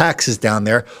calling them taxes down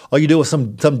there. All you do is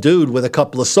some dude with a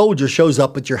couple of soldiers shows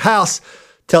up at your house,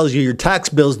 tells you your tax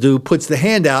bill's due, puts the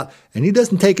hand out, and he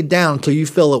doesn't take it down until you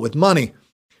fill it with money.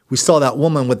 We saw that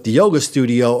woman with the yoga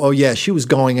studio. Oh yeah, she was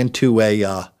going into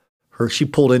she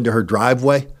pulled into her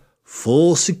driveway.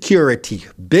 Full security,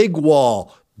 big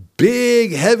wall,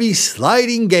 big heavy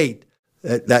sliding gate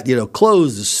that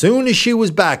closed as soon as she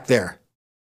was back there.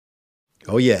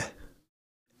 Oh yeah,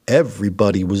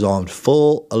 everybody was on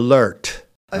full alert.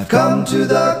 I've come to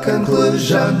the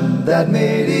conclusion that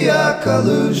media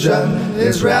collusion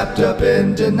is wrapped up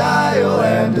in denial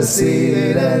and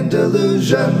deceit and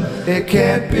delusion. It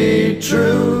can't be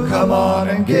true, come on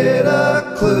and get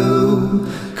a clue,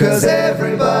 'cause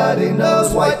everybody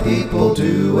knows white people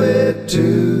do it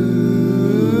too.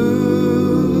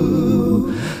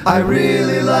 I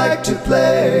really like to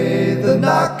play the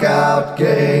knockout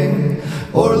game,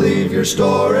 or leave your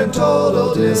store in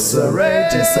total disarray.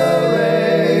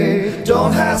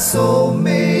 Don't hassle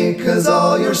me, 'cause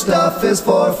all your stuff is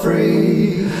for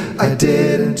free. I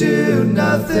didn't do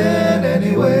nothing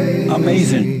anyway.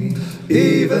 Amazing.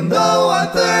 Even though I'm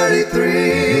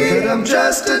 33, but I'm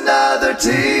just another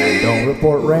teen. Don't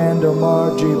report random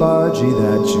argy-bargy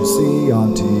that you see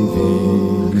on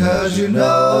TV. 'Cause you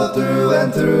know through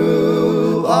and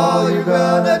through, all you're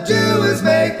gonna do is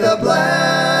make the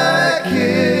black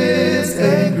kids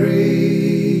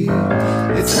angry.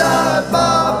 It's not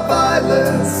mob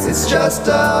violence, it's just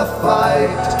a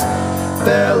fight.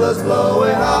 Fellas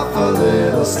blowing off a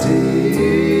little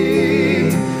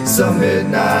steam. Some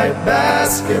midnight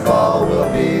basketball will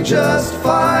be just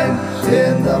fine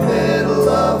in the middle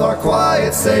of our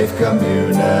quiet, safe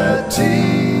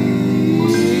community.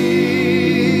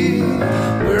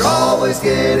 We're always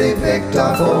getting picked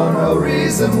on for no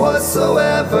reason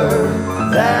whatsoever.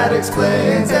 That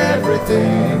explains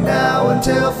everything now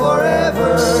until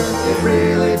forever. It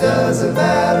really doesn't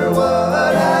matter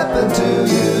what happened to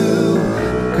you,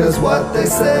 'cause what they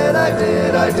said I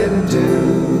did, I didn't do.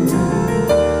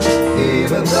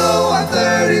 Even though I'm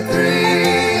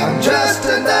 33, I'm just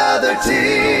another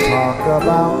teen. Talk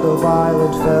about the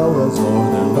violent fellas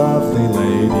or their lovely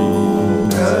lady.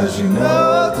 'Cause you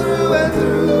know through and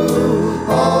through,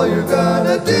 all you're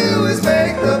gonna do is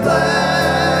make the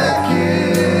black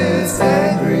kids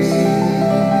angry.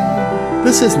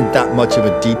 This isn't that much of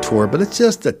a detour, but it's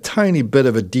just a tiny bit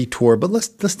of a detour. But let's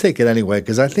take it anyway,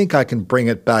 because I think I can bring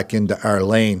it back into our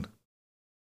lane.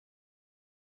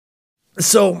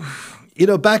 So,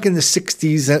 back in the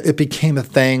 60s, it became a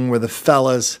thing where the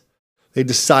fellas, they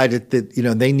decided that,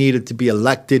 they needed to be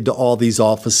elected to all these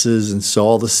offices. And so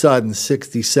all of a sudden,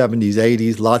 60s, 70s,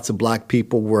 80s, lots of black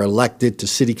people were elected to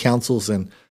city councils in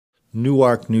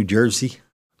Newark, New Jersey,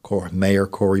 Mayor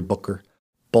Cory Booker,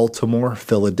 Baltimore,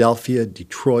 Philadelphia,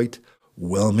 Detroit,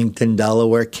 Wilmington,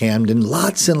 Delaware, Camden,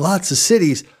 lots and lots of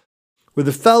cities where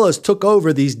the fellas took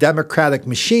over these Democratic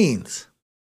machines.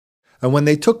 And when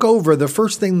they took over, the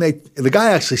first thing the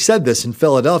guy actually said this in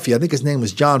Philadelphia. I think his name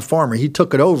was John Farmer. He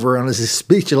took it over on his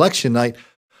speech election night.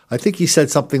 I think he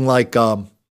said something like, I'm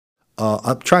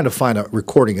trying to find a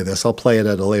recording of this. I'll play it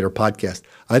at a later podcast.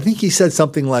 I think he said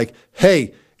something like,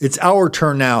 hey, it's our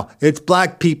turn now. It's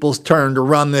black people's turn to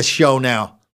run this show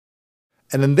now.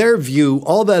 And in their view,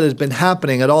 all that has been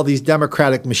happening at all these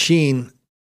Democratic machines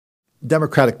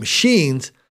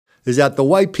is that the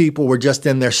white people were just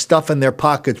in there stuffing their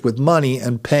pockets with money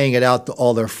and paying it out to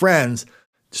all their friends,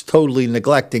 just totally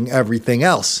neglecting everything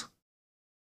else.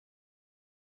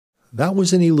 That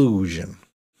was an illusion.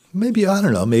 Maybe, I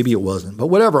don't know, maybe it wasn't.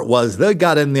 But whatever it was, they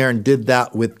got in there and did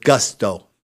that with gusto.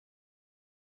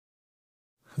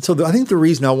 And so I think the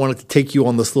reason I wanted to take you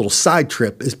on this little side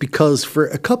trip is because for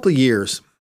a couple of years,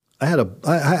 I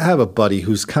have a buddy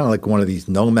who's kind of like one of these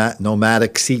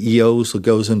nomadic CEOs who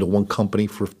goes into one company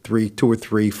for 2 or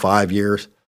 3, 5 years,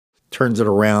 turns it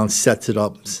around, sets it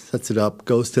up,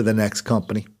 goes to the next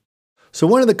company. So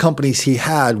one of the companies he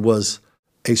had was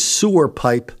a sewer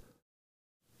pipe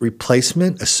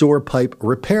replacement, a sewer pipe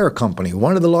repair company,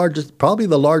 one of the largest, probably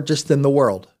the largest in the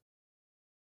world.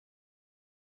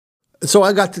 So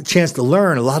I got the chance to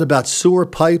learn a lot about sewer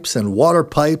pipes and water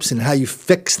pipes and how you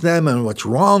fix them and what's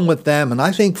wrong with them. And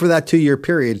I think for that 2-year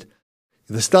period,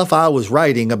 the stuff I was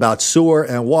writing about sewer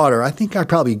and water, I think I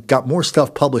probably got more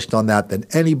stuff published on that than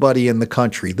anybody in the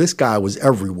country. This guy was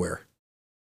everywhere.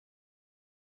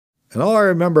 And all I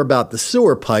remember about the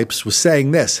sewer pipes was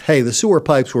saying this: hey, the sewer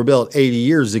pipes were built 80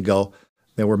 years ago.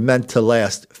 They were meant to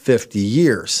last 50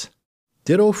 years.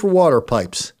 Ditto for water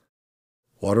pipes.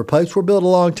 Water pipes were built a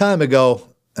long time ago,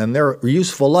 and their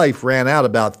useful life ran out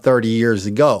about 30 years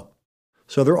ago.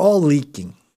 So they're all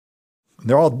leaking.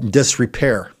 They're all in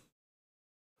disrepair.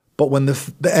 But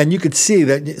and you could see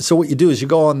that, so what you do is you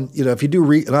go on, if you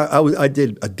do and I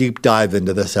did a deep dive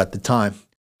into this at the time.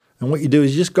 And what you do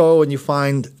is you just go and you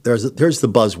find, there's the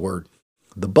buzzword.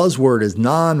 The buzzword is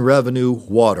non-revenue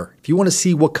water. If you want to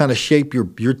see what kind of shape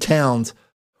your town's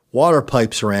water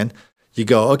pipes are in, you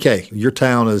go, okay, your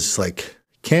town is like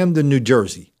Camden, New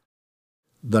Jersey.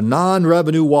 The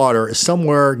non-revenue water is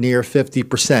somewhere near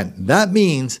 50%. That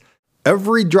means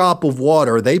every drop of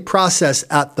water they process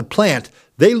at the plant,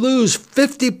 they lose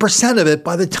 50% of it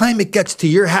by the time it gets to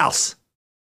your house.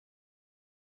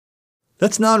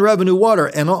 That's non-revenue water.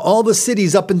 And all the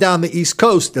cities up and down the East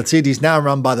Coast, the cities now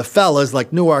run by the fellas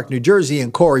like Newark, New Jersey,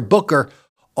 and Cory Booker,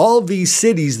 all these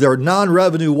cities, their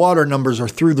non-revenue water numbers are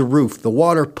through the roof. The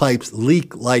water pipes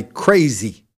leak like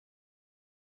crazy.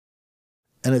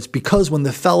 And it's because when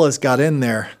the fellas got in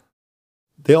there,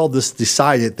 they all just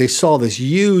decided, they saw this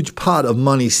huge pot of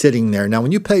money sitting there. Now,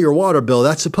 when you pay your water bill,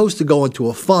 that's supposed to go into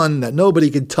a fund that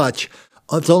nobody can touch.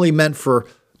 It's only meant for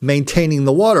maintaining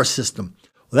the water system.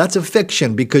 Well, that's a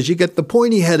fiction, because you get the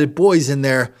pointy-headed boys in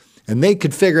there, and they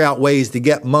could figure out ways to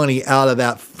get money out of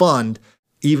that fund,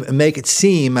 even make it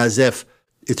seem as if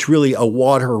it's really a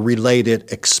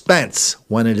water-related expense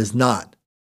when it is not.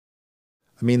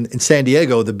 I mean, in San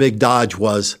Diego, the big dodge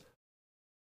was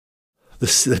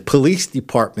the police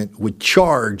department would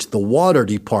charge the water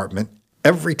department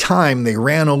every time they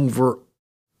ran over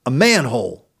a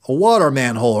manhole, a water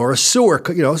manhole, or a sewer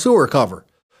cover.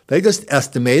 They just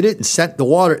estimated and sent the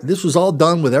water. This was all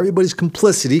done with everybody's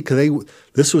complicity, because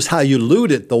this was how you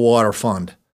looted the water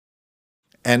fund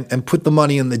and put the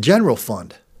money in the general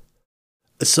fund.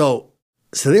 So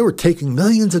they were taking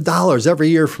millions of dollars every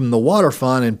year from the water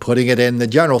fund and putting it in the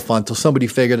general fund until somebody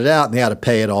figured it out and they had to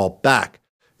pay it all back.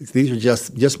 These are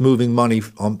just moving money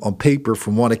on paper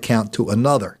from one account to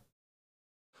another.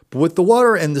 But with the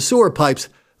water and the sewer pipes,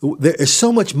 there is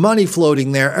so much money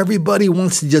floating there. Everybody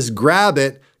wants to just grab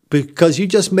it, because you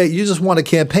just want a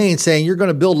campaign saying you're going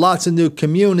to build lots of new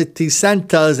community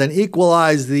centers and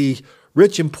equalize the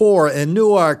rich and poor in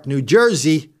Newark, New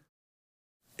Jersey.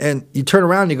 And you turn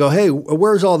around and you go, hey,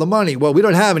 where's all the money? Well, we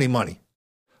don't have any money.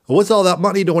 Well, what's all that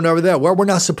money doing over there? Well, we're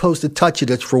not supposed to touch it.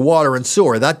 It's for water and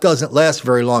sewer. That doesn't last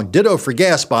very long. Ditto for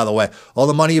gas, by the way. All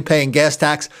the money you pay in gas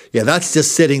tax, yeah, that's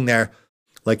just sitting there.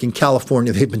 Like in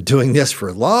California, they've been doing this for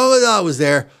as long as I was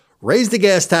there. Raise the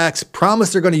gas tax,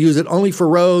 promise they're going to use it only for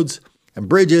roads and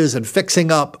bridges and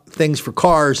fixing up things for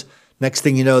cars. Next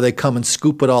thing you know, they come and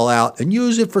scoop it all out and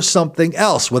use it for something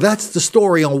else. Well, that's the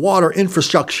story on water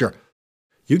infrastructure.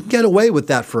 You can get away with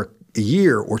that for a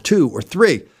year or 2 or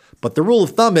 3. But the rule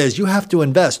of thumb is you have to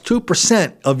invest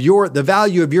 2% of the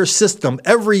value of your system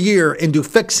every year into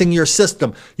fixing your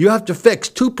system. You have to fix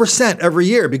 2% every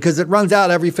year, because it runs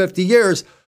out every 50 years.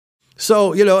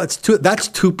 So, that's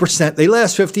 2%. They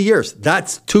last 50 years.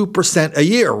 That's 2% a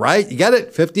year, right? You get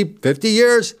it? 50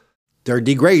 years, they're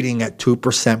degrading at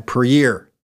 2% per year.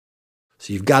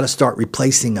 So you've got to start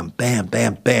replacing them. Bam,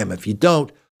 bam, bam. If you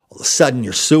don't, all of a sudden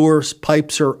your sewers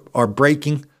pipes are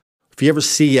breaking. If you ever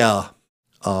see a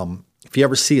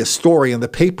story in the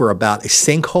paper about a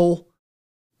sinkhole,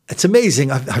 it's amazing.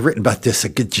 I've written about this a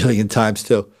gajillion times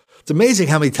too. It's amazing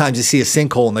how many times you see a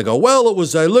sinkhole and they go, well, it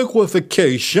was a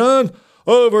liquefaction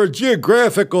of a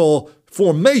geographical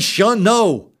formation.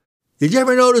 No. Did you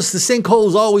ever notice the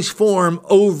sinkholes always form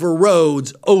over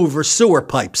roads, over sewer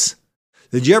pipes?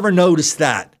 Did you ever notice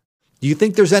that? Do you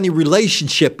think there's any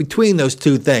relationship between those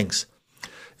two things?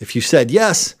 If you said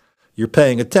yes, you're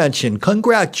paying attention.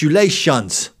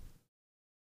 Congratulations.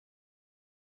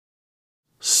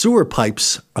 Sewer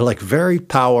pipes are like very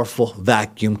powerful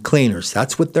vacuum cleaners.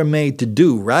 That's what they're made to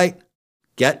do, right?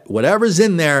 Get whatever's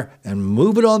in there and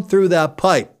move it on through that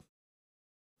pipe.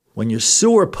 When your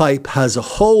sewer pipe has a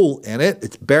hole in it,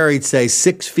 it's buried, say,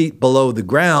 6 feet below the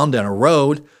ground in a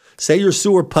road. Say your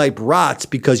sewer pipe rots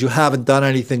because you haven't done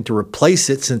anything to replace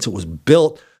it since it was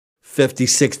built 50,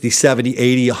 60, 70,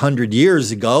 80, 100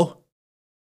 years ago.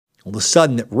 All of a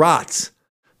sudden it rots.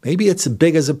 Maybe it's as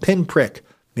big as a pinprick.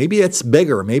 Maybe it's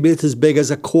bigger. Maybe it's as big as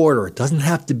a quarter. It doesn't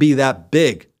have to be that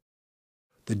big.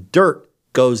 The dirt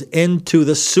goes into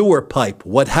the sewer pipe.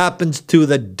 What happens to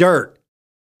the dirt?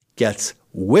 Gets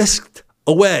whisked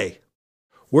away.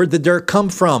 Where'd the dirt come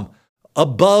from?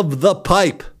 Above the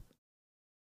pipe.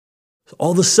 So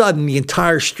all of a sudden, the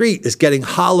entire street is getting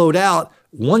hollowed out.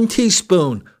 1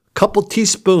 teaspoon, couple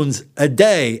teaspoons a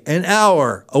day, an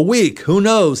hour, a week. Who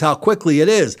knows how quickly it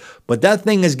is? But that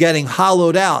thing is getting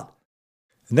hollowed out.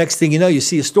 Next thing you know, you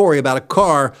see a story about a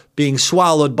car being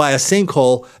swallowed by a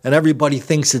sinkhole, and everybody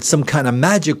thinks it's some kind of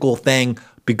magical thing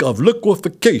of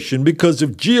liquefaction because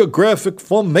of geographic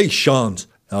formations.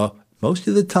 No, most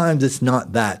of the times it's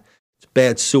not that. It's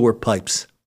bad sewer pipes.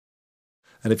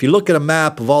 And if you look at a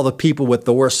map of all the people with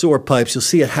the worst sewer pipes, you'll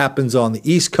see it happens on the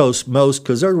East Coast most,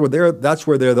 because that's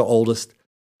where they're the oldest.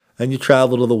 And you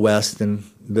travel to the West, and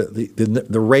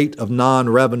the rate of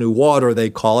non-revenue water, they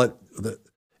call it,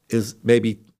 is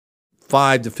maybe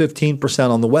 5 to 15%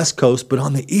 on the West Coast, but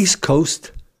on the East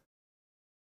Coast,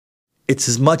 it's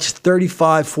as much as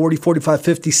 35, 40, 45,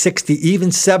 50, 60, even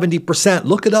 70%.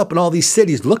 Look it up in all these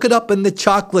cities. Look it up in the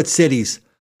chocolate cities.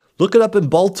 Look it up in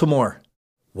Baltimore,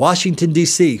 Washington,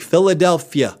 D.C.,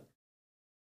 Philadelphia,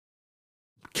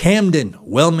 Camden,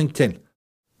 Wilmington,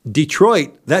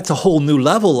 Detroit. That's a whole new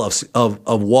level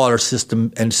of water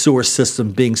system and sewer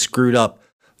system being screwed up.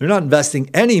 They're not investing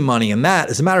any money in that.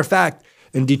 As a matter of fact,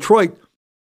 in Detroit,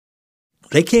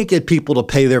 they can't get people to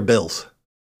pay their bills,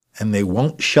 and they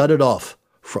won't shut it off.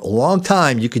 For a long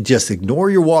time, you could just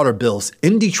ignore your water bills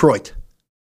in Detroit.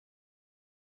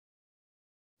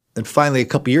 And finally, a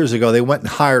couple years ago, they went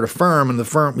and hired a firm, and the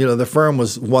firm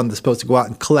was one that's supposed to go out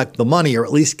and collect the money, or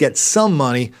at least get some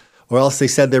money, or else they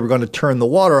said they were going to turn the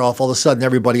water off. All of a sudden,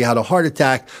 everybody had a heart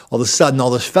attack. All of a sudden, all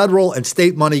this federal and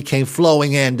state money came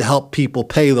flowing in to help people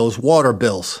pay those water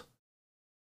bills.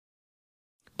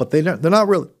 But they're not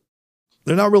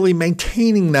really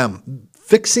maintaining them.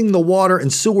 Fixing the water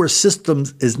and sewer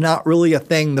systems is not really a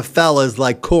thing the fellas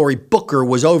like Cory Booker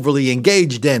was overly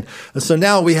engaged in. And so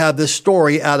now we have this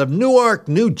story out of Newark,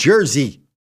 New Jersey.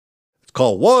 It's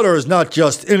called Water is Not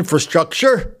Just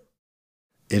Infrastructure,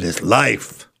 It is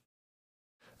Life.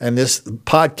 And this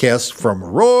podcast from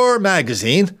Roar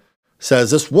Magazine says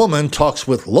this woman talks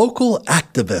with local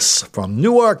activists from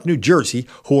Newark, New Jersey,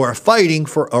 who are fighting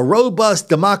for a robust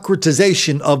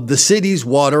democratization of the city's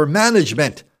water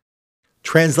management.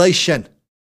 Translation: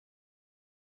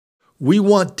 we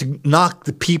want to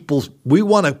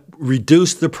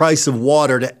reduce the price of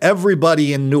water to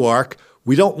everybody in Newark.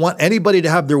 We don't want anybody to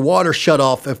have their water shut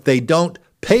off if they don't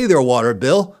pay their water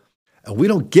bill. And we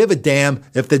don't give a damn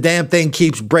if the damn thing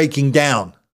keeps breaking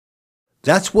down.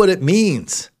 That's what it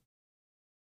means.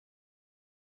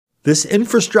 This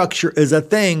infrastructure is a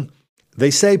thing.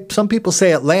 Some people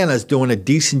say Atlanta is doing a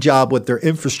decent job with their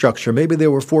infrastructure. Maybe they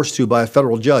were forced to by a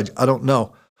federal judge. I don't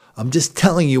know. I'm just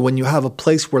telling you, when you have a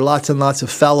place where lots and lots of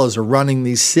fellows are running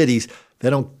these cities, they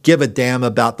don't give a damn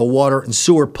about the water and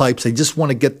sewer pipes. They just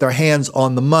want to get their hands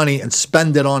on the money and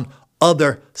spend it on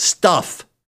other stuff.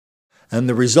 And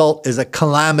the result is a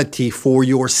calamity for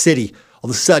your city. All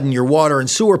of a sudden, your water and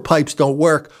sewer pipes don't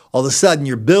work. All of a sudden,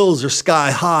 your bills are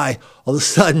sky high. All of a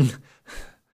sudden,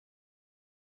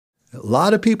 a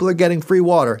lot of people are getting free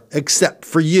water, except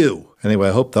for you. Anyway,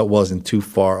 I hope that wasn't too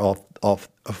far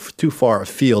too far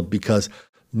afield, because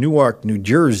Newark, New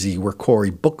Jersey, where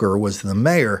Cory Booker was the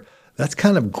mayor, that's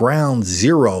kind of ground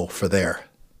zero for there.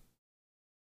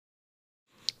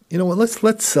 You know what?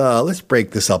 Let's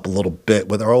break this up a little bit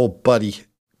with our old buddy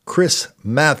Chris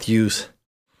Matthews.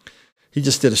 He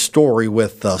just did a story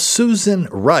with Susan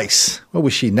Rice. What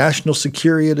was she? National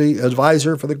Security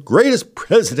Advisor for the greatest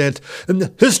president in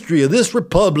the history of this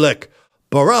republic,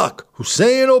 Barack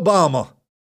Hussein Obama.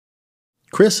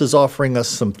 Chris is offering us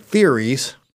some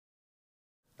theories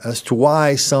as to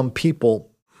why some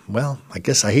people, well, I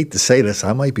guess I hate to say this,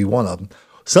 I might be one of them.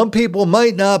 Some people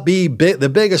might not be the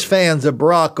biggest fans of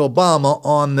Barack Obama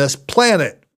on this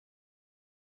planet.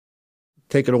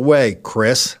 Take it away,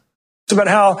 Chris. About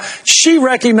how she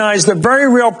recognized the very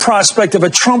real prospect of a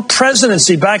Trump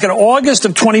presidency back in August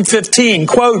of 2015.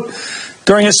 Quote,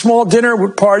 during a small dinner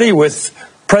party with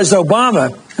President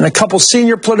Obama and a couple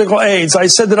senior political aides, I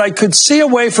said that I could see a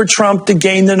way for Trump to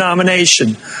gain the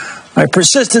nomination. I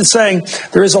persisted saying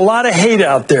there is a lot of hate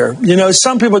out there. You know,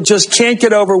 some people just can't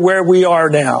get over where we are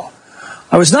now.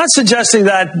 I was not suggesting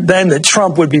that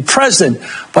Trump would be president,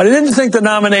 but I didn't think the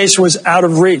nomination was out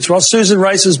of reach. Well, Susan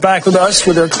Rice is back with us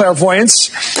with her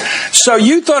clairvoyance. So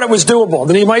you thought it was doable,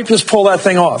 that he might just pull that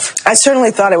thing off? I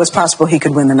certainly thought it was possible he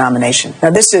could win the nomination. Now,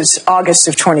 this is August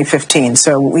of 2015,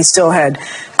 so we still had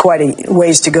quite a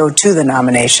ways to go to the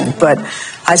nomination, but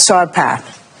I saw a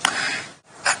path.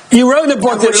 You wrote in the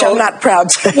book which I'm not proud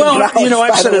to. Well,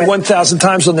 I've said it 1,000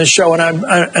 times on this show, and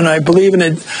I believe in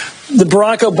it. The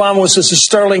Barack Obama was such a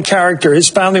sterling character. His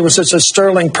family was such a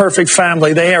sterling, perfect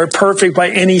family. They are perfect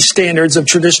by any standards of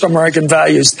traditional American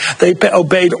values. They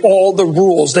obeyed all the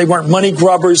rules. They weren't money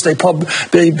grubbers. They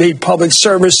paid public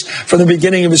service from the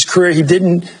beginning of his career. He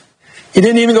didn't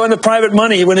even go into private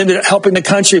money. He went into helping the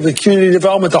country with community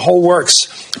development, the whole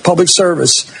works, public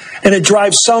service. And it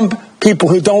drives some people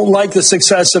who don't like the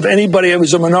success of anybody who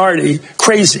was a minority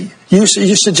crazy. You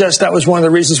suggest that was one of the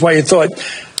reasons why you thought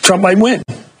Trump might win.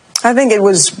 I think it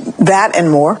was that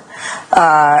and more.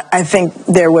 I think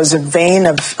there was a vein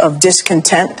of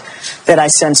discontent that I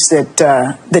sensed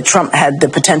that Trump had the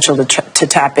potential to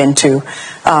tap into.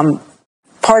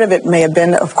 Part of it may have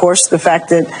been, of course, the fact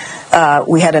that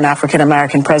we had an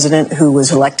African-American president who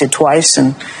was elected twice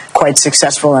and quite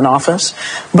successful in office.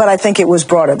 But I think it was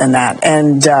broader than that.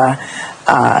 And,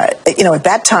 at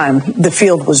that time, the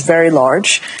field was very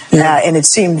large, and it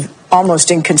seemed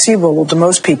almost inconceivable to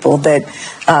most people that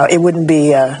it wouldn't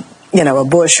be, a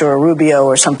Bush or a Rubio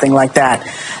or something like that.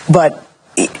 But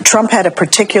Trump had a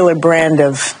particular brand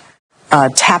of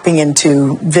tapping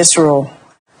into visceral,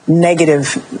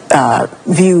 negative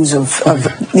views of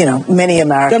many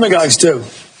Americans. Demagogues do.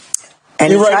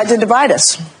 And he tried to divide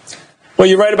us. Well,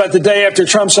 you write about the day after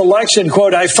Trump's election,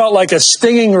 quote, I felt like a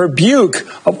stinging rebuke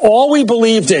of all we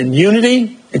believed in: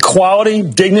 unity, equality,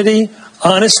 dignity,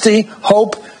 honesty,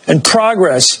 hope, and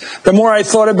progress. The more I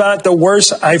thought about it, the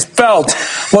worse I felt.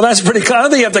 Well, that's pretty cool. I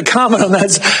don't think you have to comment on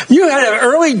that. You had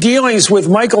early dealings with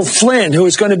Michael Flynn, who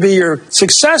was going to be your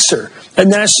successor at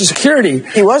National Security.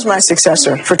 He was my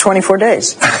successor for 24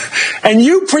 days. And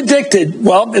you predicted,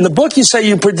 well, in the book you say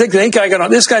you predicted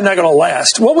this guy's not going to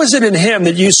last. What was it in him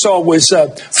that you saw was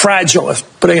fragile,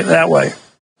 putting it that way?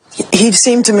 He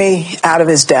seemed to me out of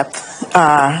his depth.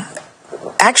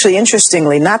 Actually,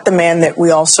 interestingly, not the man that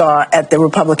we all saw at the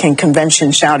Republican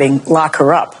convention shouting, lock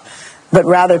her up, but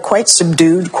rather quite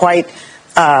subdued, quite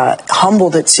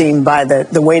humbled, it seemed, by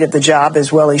the weight of the job,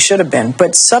 as well he should have been.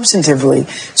 But substantively,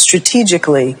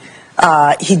 strategically,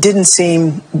 he didn't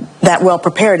seem that well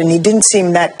prepared, and he didn't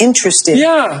seem that interested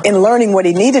in learning what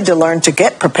he needed to learn to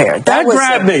get prepared. That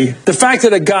grabbed me. The fact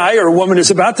that a guy or a woman is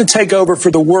about to take over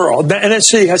for the world. The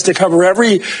NSC has to cover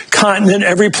every continent,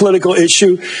 every political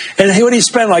issue. And what did he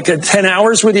spend, 10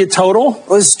 hours with you total? It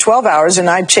was 12 hours, and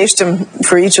I chased him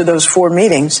for each of those 4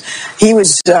 meetings. He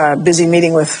was busy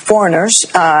meeting with foreigners,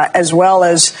 as well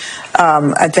as,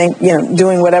 I think,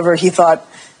 doing whatever he thought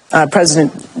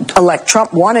President-elect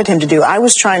Trump wanted him to do. I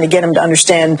was trying to get him to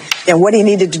understand what he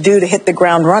needed to do to hit the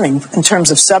ground running in terms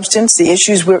of substance, the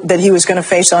issues that he was going to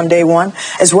face on day one,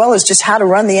 as well as just how to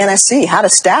run the NSC, how to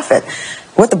staff it,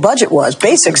 what the budget was,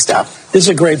 basic stuff. This is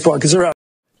a great book.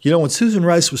 When Susan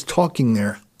Rice was talking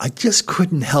there, I just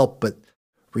couldn't help but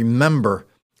remember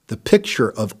the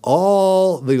picture of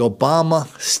all the Obama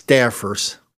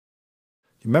staffers.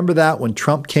 You remember that when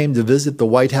Trump came to visit the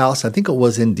White House? I think it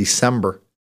was in December.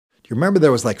 You remember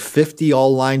there was 50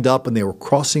 all lined up and they were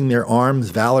crossing their arms,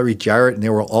 Valerie Jarrett, and they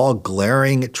were all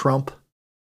glaring at Trump?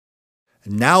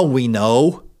 And now we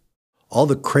know all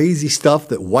the crazy stuff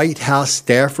that White House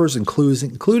staffers,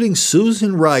 including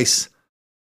Susan Rice,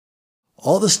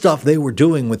 all the stuff they were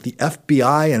doing with the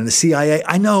FBI and the CIA.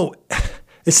 I know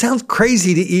it sounds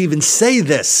crazy to even say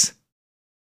this.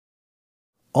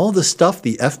 All the stuff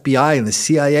the FBI and the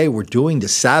CIA were doing to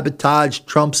sabotage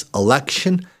Trump's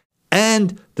election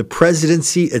and the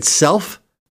presidency itself.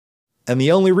 And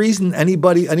the only reason any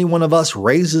one of us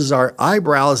raises our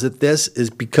eyebrows at this is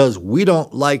because we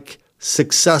don't like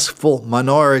successful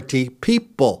minority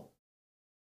people.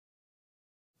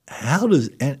 How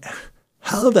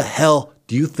the hell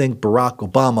do you think Barack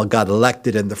Obama got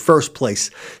elected in the first place?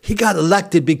 He got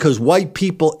elected because white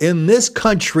people in this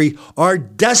country are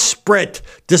desperate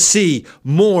to see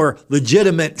more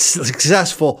legitimate,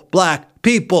 successful black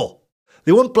people.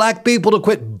 They want black people to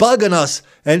quit bugging us,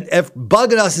 and if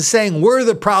bugging us is saying we're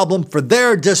the problem for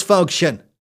their dysfunction.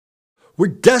 We're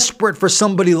desperate for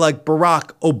somebody like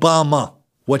Barack Obama,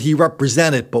 what he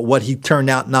represented, but what he turned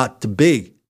out not to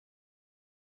be.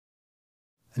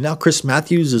 And now Chris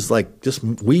Matthews is just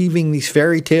weaving these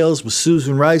fairy tales with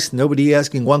Susan Rice. Nobody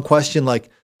asking one question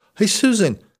like, hey,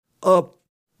 Susan,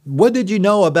 what did you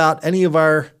know about any of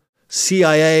our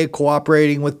CIA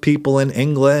cooperating with people in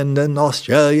England and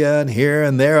Australia and here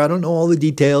and there. I don't know all the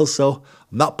details, so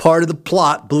I'm not part of the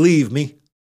plot, believe me.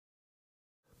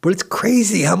 But it's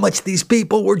crazy how much these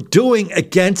people were doing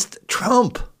against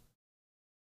Trump.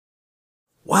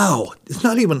 Wow, it's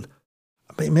not even,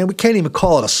 I mean, man, we can't even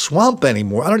call it a swamp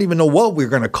anymore. I don't even know what we're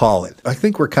going to call it. I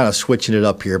think we're kind of switching it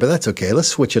up here, but that's okay. Let's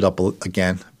switch it up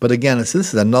again. But again, this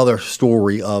is another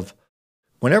story of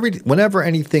whenever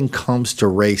anything comes to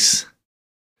race,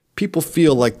 people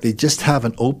feel like they just have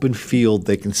an open field.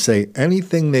 They can say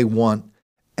anything they want.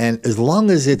 And as long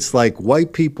as it's like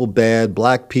white people bad,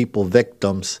 black people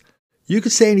victims, you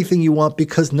can say anything you want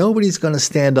because nobody's going to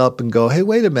stand up and go, hey,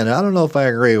 wait a minute, I don't know if I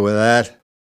agree with that.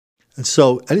 And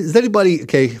so, is anybody,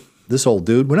 okay, this old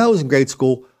dude, when I was in grade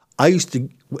school, I used to,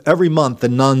 every month, the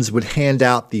nuns would hand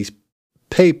out these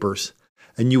papers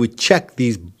and you would check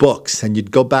these books and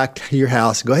you'd go back to your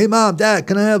house and go, hey, Mom, Dad,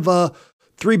 can I have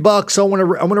 $3? I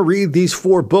want to read these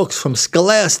 4 books from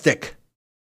Scholastic.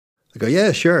 I go,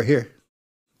 yeah, sure, here.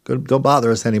 Don't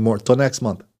bother us anymore until next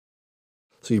month.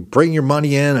 So you bring your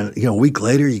money in and, a week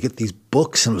later you get these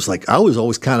books. And it was like, I was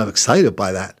always kind of excited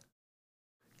by that.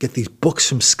 Get these books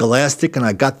from Scholastic, and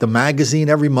I got the magazine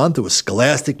every month. It was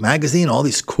Scholastic magazine, all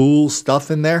these cool stuff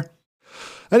in there.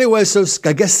 Anyway, so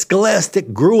I guess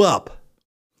Scholastic grew up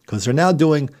because they're now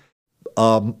doing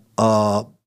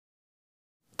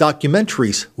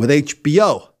documentaries with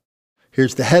HBO.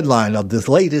 Here's the headline of this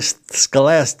latest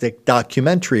Scholastic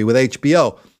documentary with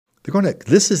HBO. They're going to.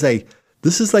 This is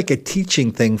like a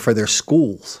teaching thing for their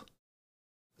schools.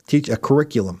 Teach a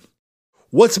curriculum.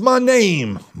 What's my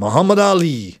name? Muhammad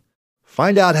Ali.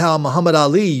 Find out how Muhammad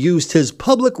Ali used his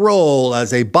public role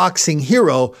as a boxing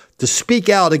hero to speak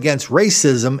out against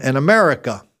racism in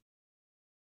America.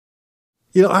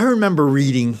 I remember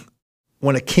reading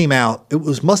when it came out,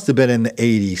 must have been in the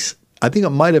 80s. I think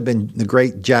it might have been the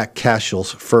great Jack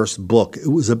Cashell's first book. It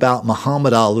was about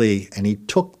Muhammad Ali, and he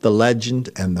took the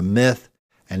legend and the myth,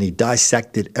 and he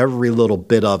dissected every little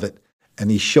bit of it, and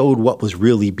he showed what was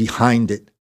really behind it.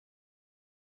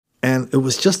 And it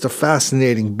was just a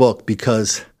fascinating book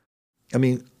because,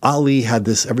 Ali had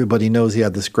this, everybody knows he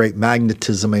had this great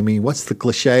magnetism. What's the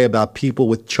cliche about people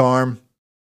with charm?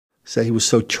 Say he was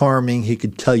so charming, he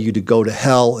could tell you to go to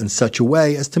hell in such a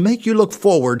way as to make you look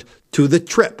forward to the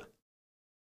trip.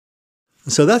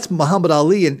 So that's Muhammad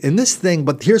Ali in this thing,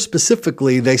 but here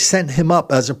specifically, they sent him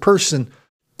up as a person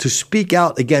to speak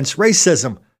out against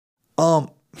racism. I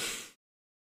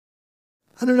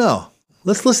don't know.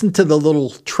 Let's listen to the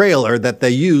little trailer that they're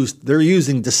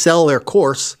using to sell their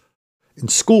course in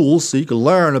schools so you can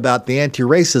learn about the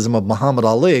anti-racism of Muhammad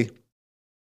Ali.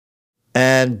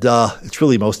 And it's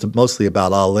really mostly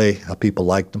about Ali, how people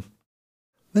liked him.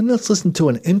 Then let's listen to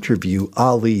an interview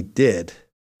Ali did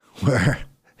where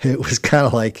it was kind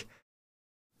of like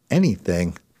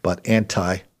anything but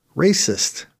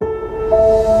anti-racist.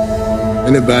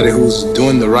 Anybody who's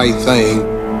doing the right thing,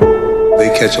 they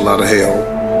catch a lot of hell.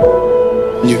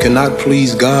 You cannot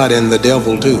please God and the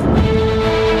devil too.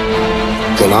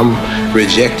 When I'm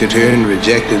rejected here and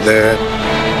rejected there,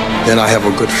 then I have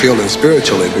a good feeling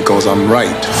spiritually because I'm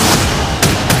right.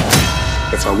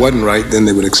 If I wasn't right, then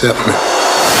they would accept me.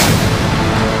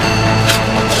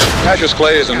 Cassius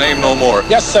Clay is a name no more.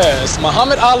 Yes, sir. It's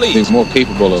Muhammad Ali. He's more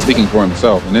capable of speaking for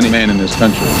himself than any man in this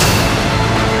country.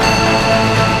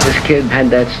 This kid had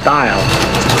that style,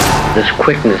 this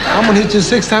quickness. I'm gonna hit you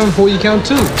 6 times before you count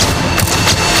 2.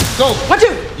 Go. 1,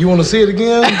 2. You want to see it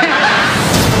again?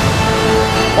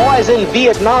 Boys in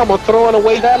Vietnam are throwing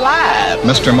away their lives.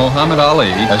 Mr. Muhammad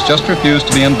Ali has just refused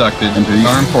to be inducted into the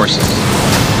armed forces.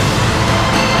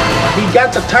 He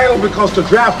got the title because the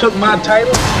draft took my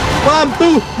title. I'm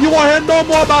through. You want to hear no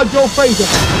more about Joe Frazier?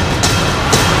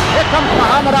 Here comes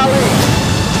Muhammad Ali.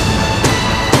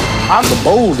 I'm the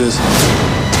boldest,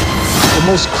 the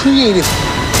most creative,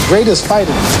 greatest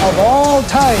fighter of all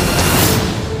time.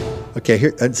 Okay,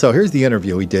 here's the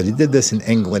interview he did. He did this in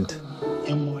England.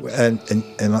 And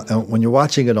when you're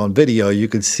watching it on video, you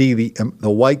can see the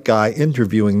white guy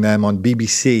interviewing them on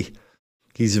BBC.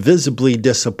 He's visibly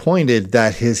disappointed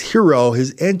that his hero,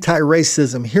 his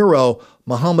anti-racism hero,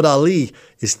 Muhammad Ali,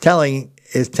 is telling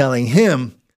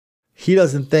him he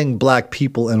doesn't think black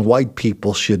people and white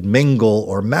people should mingle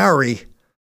or marry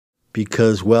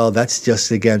because, well, that's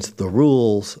just against the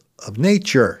rules of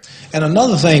nature. And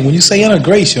another thing, when you say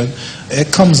integration,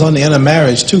 it comes on the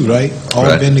intermarriage too, right? All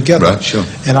right. Been together. Right, sure.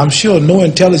 And I'm sure no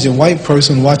intelligent white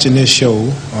person watching this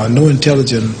show, or no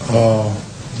intelligent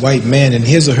white man in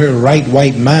his or her right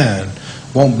white mind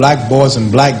want black boys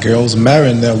and black girls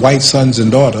marrying their white sons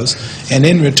and daughters, and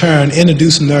in return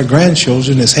introducing their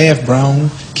grandchildren as half-brown,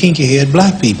 kinky-haired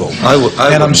black people. I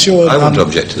wouldn't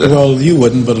object to that. Well, you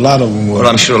wouldn't, but a lot of them would. Well,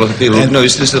 I'm sure a lot of people would. No,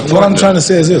 this is the point. What I'm trying to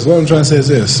say is this.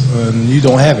 And you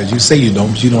don't have it. You say you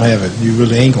don't, but you don't have it. You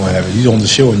really ain't gonna have it. You're on the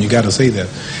show, and you got to say that.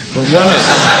 But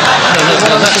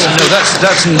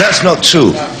that's not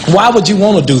true. Why would you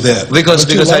want to do that? Because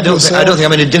I don't think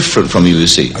I'm any different from you. You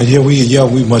see.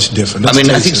 We much different. I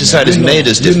think society's made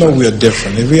us different. You know we're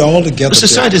different. If we all together.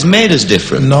 Society's made us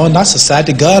different. No, not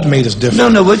society. God made us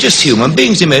different. No, we're just human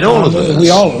beings. He made all of us. We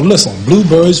all listen.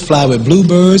 Bluebirds fly with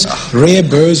bluebirds. Red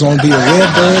birds want to be with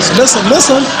red birds.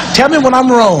 Listen. Tell me when I'm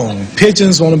wrong.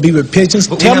 Pigeons want to be with pigeons.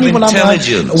 Tell me when I'm wrong.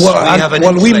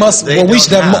 We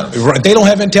should have more. They don't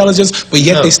have intelligence, but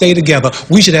yet they stay together.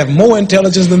 We should have more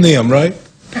intelligence than them, right?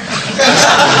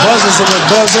 Buzzards are with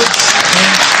buzzards.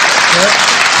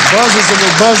 Buzzards are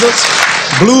with buzzards.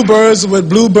 Bluebirds are with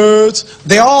bluebirds.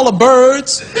 They all are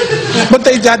birds, but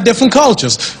they got different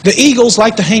cultures. The eagles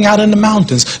like to hang out in the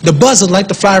mountains. The buzzard like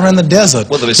to fly around the desert.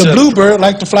 Well, the bluebird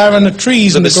like to fly around the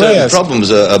trees and the grass. There'd be certain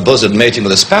problems a buzzard mating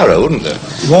with a sparrow, wouldn't there?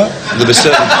 What? There'd be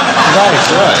certain.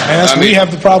 Right. We have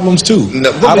the problems too.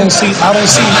 No, I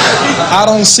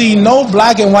don't see no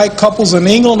black and white couples in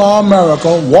England or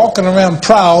America walking around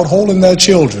proud, holding their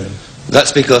children.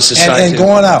 That's because society... And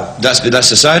going out. That's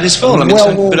society's fault. We've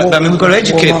got to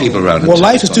educate people around it. Well,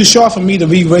 life is too short for me to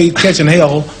be catching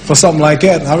hell for something like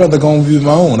that. I'd rather go and be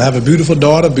my own. I have a beautiful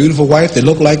daughter, beautiful wife. They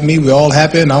look like me. We're all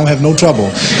happy, and I don't have no trouble. I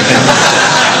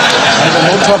have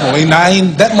no trouble. I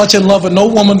ain't that much in love with no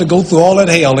woman to go through all that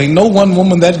hell. Ain't no one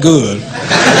woman that good.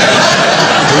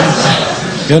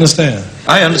 You understand?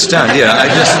 I understand, yeah.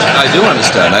 I do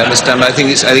understand. I understand. I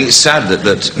think it's sad that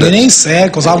it ain't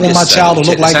sad because I want my child to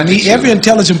look like me. Every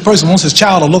intelligent person wants his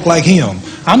child to look like him.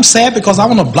 I'm sad because I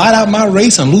want to blot out my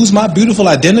race and lose my beautiful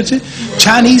identity.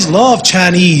 Chinese love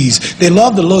Chinese. They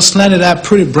love the little slanted-eyed,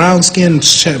 pretty brown-skinned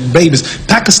babies.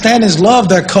 Pakistanis love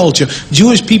their culture.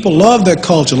 Jewish people love their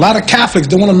culture. A lot of Catholics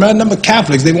don't want to marry number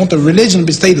Catholics. They want the religion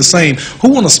to stay the same. Who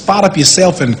want to spot up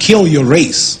yourself and kill your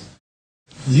race?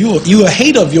 You're a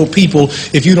hater of your people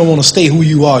if you don't want to stay who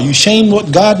you are. You shame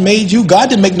what God made you. God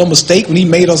didn't make no mistake when he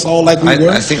made us all like we were.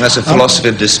 I think that's a philosophy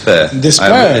of despair.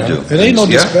 Despair. I really do. It ain't no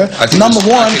despair. Number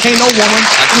one, can't no woman.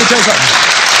 Let me tell you something.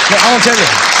 I want to tell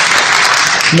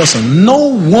you. Listen, no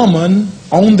woman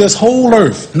on this whole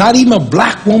earth, not even a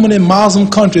black woman in Muslim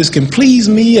countries, can please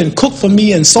me and cook for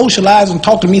me and socialize and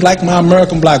talk to me like my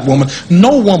American black woman.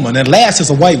 No woman, and last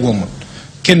is a white woman,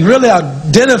 can really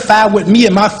identify with me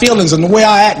and my feelings and the way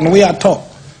I act and the way I talk.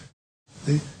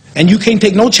 And you can't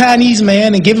take no Chinese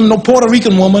man and give him no Puerto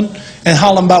Rican woman and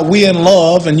holler about we're in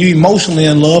love and you emotionally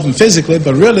in love and physically,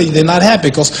 but really they're not happy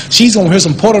because she's going to hear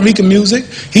some Puerto Rican music,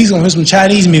 he's going to hear some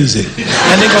Chinese music,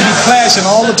 and they're going to be clashing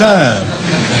all the time.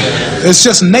 It's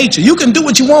just nature. You can do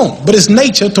what you want, but it's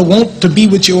nature to want to be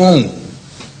with your own.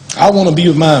 I want to be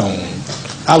with my own.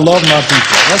 I love my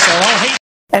people. That's all. I hate.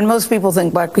 And most people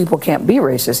think black people can't be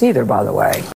racist either, by the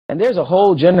way. And there's a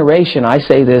whole generation, I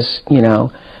say this,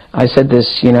 I said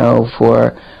this,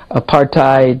 for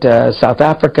apartheid South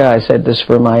Africa. I said this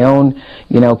for my own,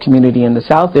 community in the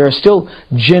South. There are still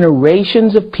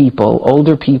generations of people,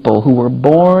 older people, who were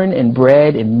born and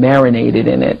bred and marinated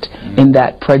in it, in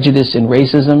that prejudice and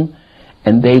racism,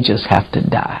 and they just have to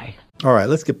die. All right,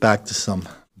 let's get back to some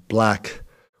black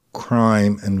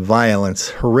crime and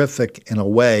violence, horrific in a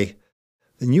way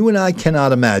and you and I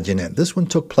cannot imagine it. This one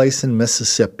took place in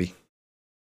Mississippi.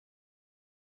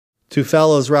 Two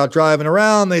fellows were out driving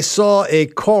around. They saw a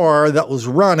car that was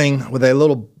running with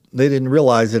they didn't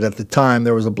realize it at the time,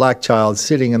 there was a black child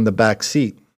sitting in the back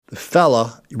seat. The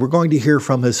fella, we're going to hear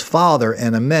from his father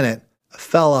in a minute. A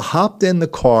fella hopped in the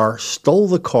car, stole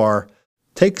the car,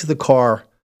 takes the car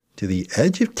to the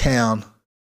edge of town,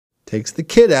 takes the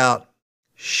kid out,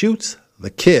 shoots the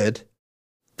kid,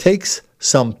 takes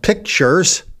some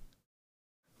pictures,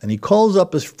 and he calls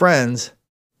up his friends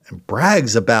and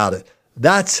brags about it.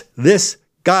 That's this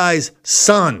guy's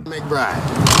son.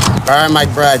 McBride. Barry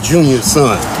McBride Jr.'s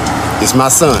son. It's my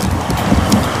son.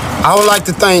 I would like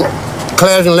to thank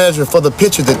Clarion Ledger for the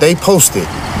picture that they posted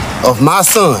of my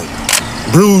son,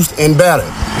 bruised and battered.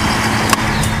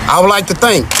 I would like to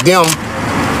thank them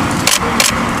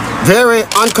very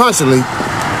unconsciously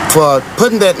for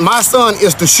putting that my son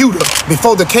is the shooter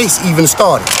before the case even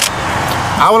started.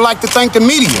 I would like to thank the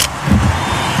media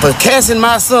for casting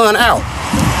my son out.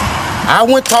 I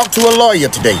went to talk to a lawyer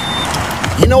today.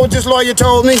 You know what this lawyer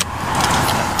told me?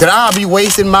 That I'll be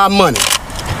wasting my money.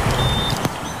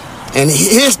 And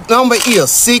his number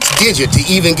is 6 digits to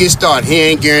even get started. He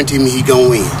ain't guaranteeing me he gonna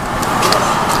win.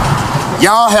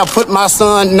 Y'all have put my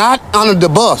son not under the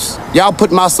bus. Y'all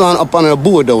put my son up under a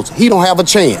bulldozer. He don't have a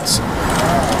chance.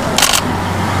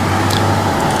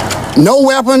 No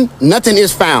weapon, nothing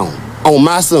is found on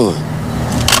my son.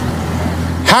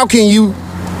 How can you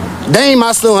name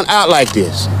my son out like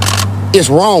this? It's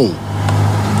wrong.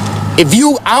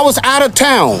 I was out of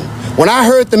town when I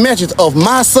heard the message of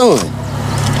my son.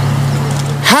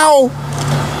 How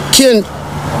can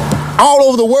all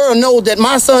over the world know that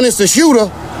my son is the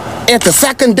shooter at the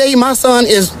second day my son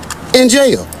is in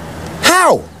jail?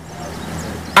 How?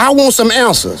 I want some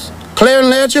answers. Claire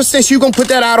Ledger, since you're going to put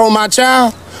that out on my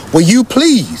child, will you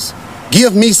please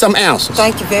give me some answers?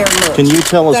 Thank you very much. Can you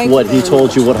tell us what he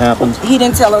told you what happened? He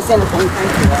didn't tell us anything.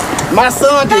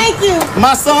 Thank you.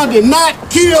 My son did not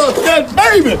kill that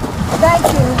baby. Thank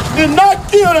you. Did not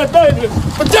kill that baby.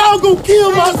 But y'all gonna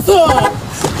kill my son.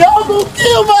 Y'all gonna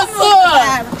kill my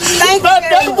son. Thank but you.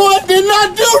 That boy did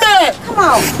not do that. Come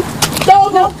on.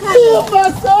 Y'all gonna kill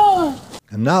my son.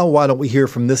 And now why don't we hear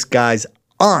from this guy's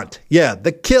aunt? Yeah,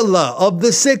 the killer of the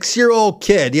 6-year-old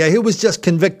kid. Yeah, he was just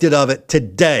convicted of it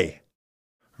today.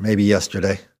 Or maybe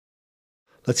yesterday.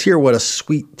 Let's hear what a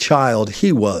sweet child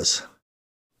he was.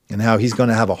 And how he's going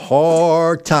to have a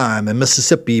hard time in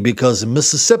Mississippi because in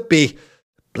Mississippi,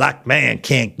 black man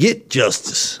can't get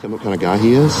justice. What kind of guy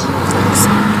he is?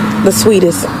 The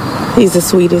sweetest. He's the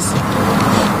sweetest.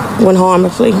 Wouldn't harm or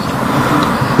flee.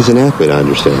 He's an athlete, I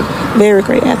understand. Very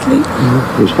great athlete.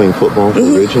 Mm-hmm. He was playing football for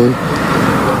Ridgeland.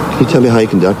 Can you tell me how he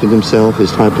conducted himself,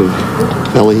 his type of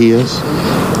fella he is?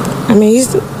 I mean,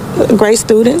 he's a great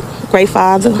student, great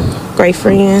father, great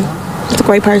friend. He's a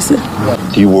great person.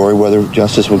 Do you worry whether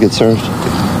justice will get served?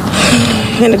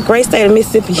 In the great state of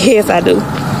Mississippi, yes, I do.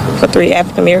 For 3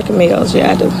 African-American males,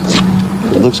 yeah, I do.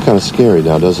 It looks kind of scary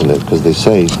now, doesn't it? Because they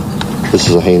say this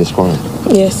is a heinous crime.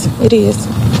 Yes, it is.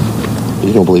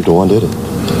 You don't believe the one did it?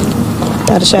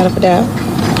 Without a shadow of a doubt.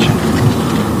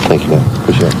 Thank you, man.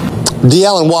 Appreciate it.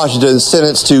 D'Allen Washington is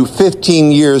sentenced to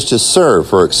 15 years to serve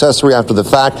for accessory after the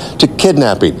fact to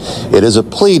kidnapping. It is a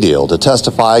plea deal to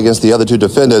testify against the other 2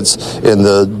 defendants in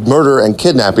the murder and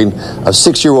kidnapping of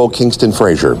 6-year-old Kingston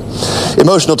Frazier.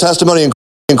 Emotional testimony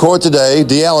in court today.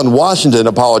 D'Allen Washington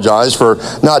apologized for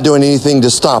not doing anything to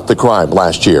stop the crime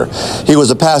last year. He was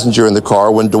a passenger in the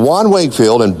car when DeJuan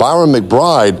Wakefield and Byron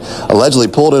McBride allegedly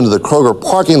pulled into the Kroger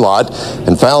parking lot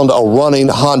and found a running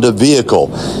Honda vehicle.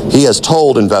 He has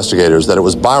told investigators that it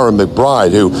was Byron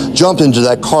McBride who jumped into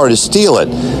that car to steal it,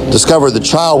 discovered the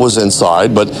child was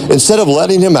inside, but instead of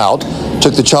letting him out,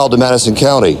 took the child to Madison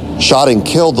County, shot and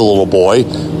killed the little boy,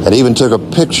 and even took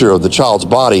a picture of the child's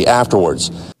body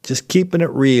afterwards. Just keeping it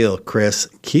real, Chris.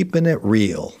 Keeping it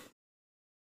real.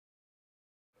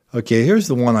 Okay, here's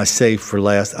the one I saved for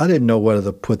last. I didn't know whether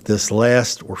to put this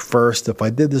last or first. If I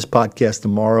did this podcast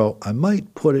tomorrow, I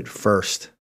might put it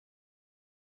first.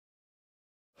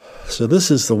 So this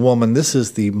is the woman, this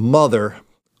is the mother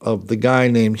of the guy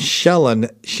named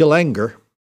Schillinger.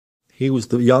 He was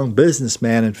the young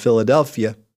businessman in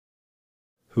Philadelphia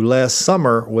who last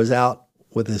summer was out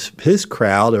with his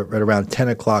crowd at around 10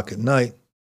 o'clock at night.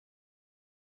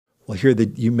 Well, here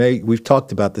we've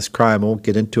talked about this crime. I won't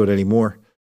get into it anymore.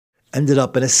 Ended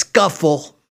up in a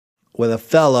scuffle with a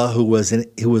fella who was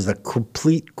a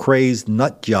complete crazed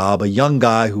nut job, a young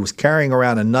guy who was carrying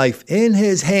around a knife in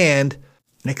his hand.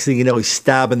 Next thing you know, he's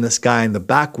stabbing this guy in the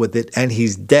back with it, and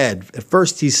he's dead. At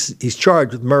first, he's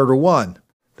charged with murder 1.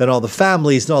 Then all the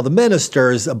families and all the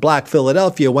ministers of Black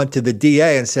Philadelphia went to the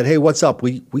DA and said, hey, what's up?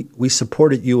 We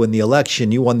supported you in the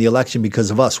election. You won the election because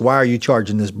of us. Why are you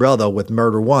charging this brother with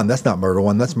murder 1? That's not murder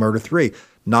 1. That's murder 3.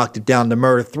 Knocked it down to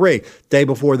murder 3. Day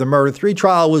before the murder 3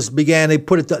 trial began, they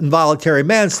put it to involuntary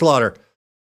manslaughter.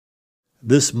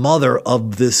 This mother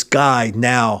of this guy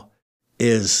now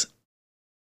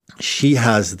she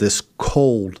has this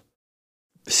cold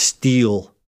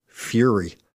steel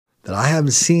fury that I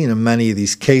haven't seen in many of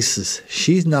these cases.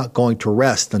 She's not going to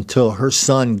rest until her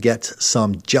son gets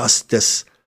some justice.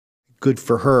 Good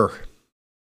for her.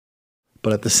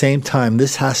 But at the same time,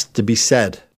 this has to be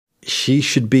said. She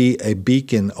should be a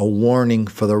beacon, a warning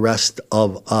for the rest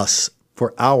of us,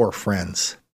 for our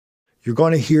friends. You're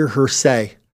going to hear her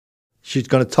say, she's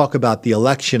going to talk about the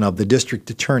election of the district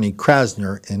attorney,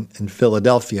 Krasner, in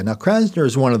Philadelphia. Now, Krasner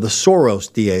is one of the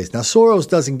Soros DAs. Now, Soros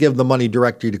doesn't give the money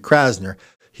directly to Krasner.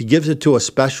 He gives it to a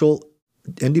special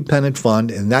independent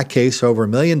fund, in that case, over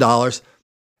 $1 million.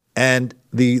 And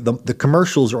the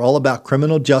commercials are all about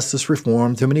criminal justice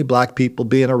reform, too many black people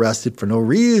being arrested for no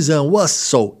reason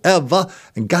whatsoever.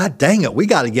 And God dang it, we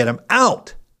got to get them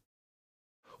out.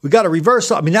 We got to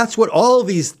reverse. I mean, that's what all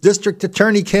these district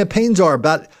attorney campaigns are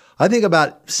about. I think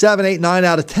about 7, 8, 9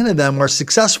 out of 10 of them are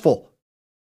successful.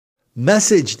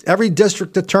 messaged. Every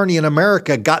district attorney in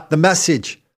America got the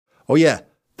message. Oh yeah,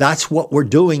 that's what we're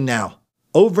doing now.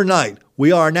 Overnight,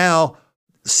 we are now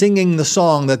singing the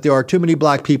song that there are too many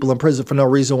black people in prison for no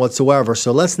reason whatsoever.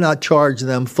 So let's not charge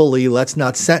them fully. Let's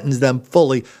not sentence them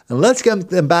fully. And let's get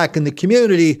them back in the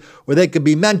community where they could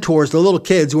be mentors to little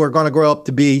kids who are going to grow up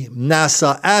to be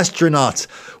NASA astronauts.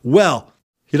 Well,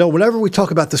 you know, whenever we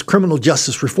talk about this criminal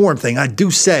justice reform thing, I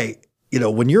do say, you know,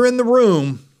 when you're in the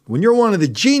room, when you're one of the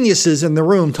geniuses in the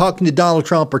room talking to Donald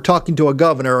Trump or talking to a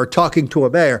governor or talking to a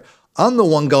mayor, I'm the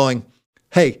one going,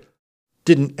 hey,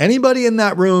 didn't anybody in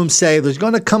that room say there's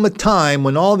going to come a time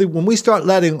when we start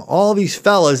letting all these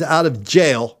fellas out of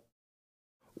jail,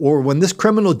 or when this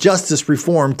criminal justice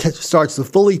reform starts to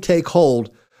fully take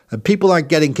hold and people aren't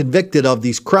getting convicted of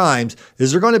these crimes,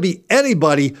 is there going to be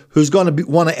anybody who's going to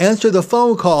want to answer the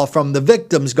phone call from the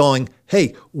victims going,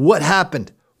 hey, what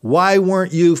happened? Why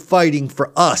weren't you fighting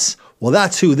for us? Well,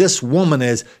 that's who this woman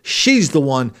is. She's the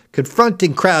one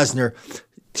confronting Krasner.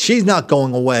 She's not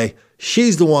going away.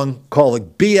 She's the one calling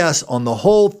BS on the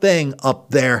whole thing up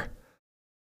there.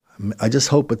 I just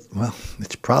hope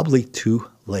it's probably too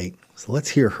late. So let's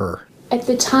hear her. At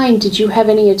the time, did you have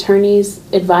any attorneys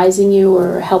advising you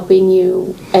or helping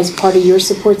you as part of your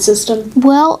support system?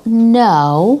 Well,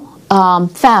 no.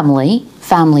 Family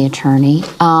attorney.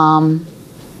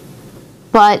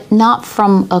 But not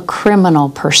from a criminal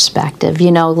perspective.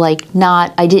 You know,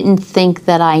 I didn't think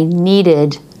that I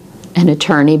needed an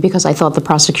attorney because I thought the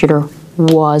prosecutor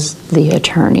was the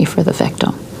attorney for the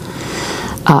victim.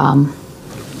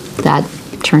 That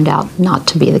turned out not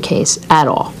to be the case at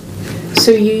all.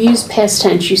 So you use past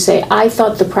tense. You say, I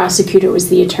thought the prosecutor was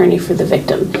the attorney for the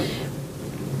victim.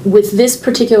 With this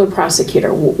particular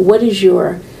prosecutor, what is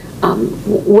your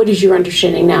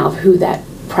understanding now of who that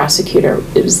prosecutor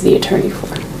is the attorney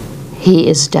for? He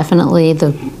is definitely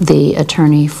the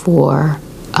attorney for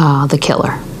the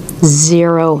killer.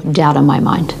 Zero doubt in my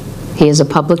mind. He is a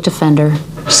public defender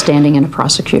standing in a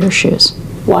prosecutor's shoes.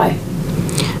 Why?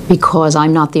 Because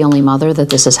I'm not the only mother that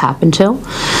this has happened to.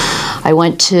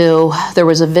 There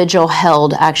was a vigil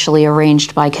held, actually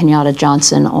arranged by Kenyatta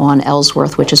Johnson on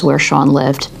Ellsworth, which is where Sean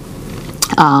lived,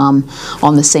 on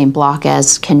the same block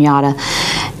as Kenyatta.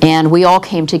 And we all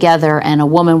came together, and a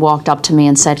woman walked up to me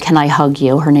and said, "Can I hug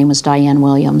you?" Her name was Diane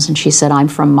Williams, and she said, "I'm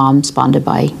from Moms Bonded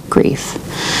by Grief."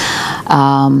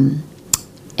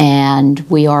 And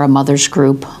we are a mother's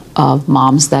group of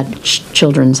moms that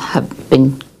children have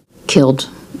been killed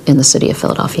in the city of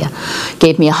Philadelphia.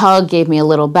 Gave me a hug, gave me a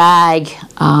little bag.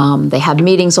 They had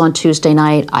meetings on Tuesday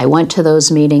night. I went to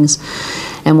those meetings.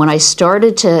 And when I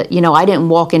started to, I didn't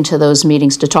walk into those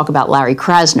meetings to talk about Larry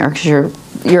Krasner, because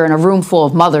you're in a room full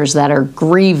of mothers that are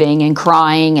grieving and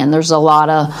crying, and there's a lot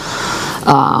of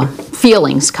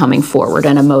feelings coming forward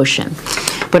and emotion.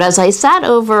 But as I sat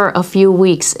over a few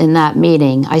weeks in that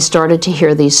meeting, I started to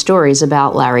hear these stories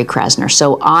about Larry Krasner.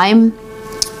 So I'm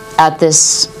at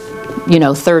this,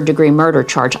 third-degree murder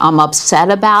charge. I'm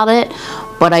upset about it,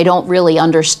 but I don't really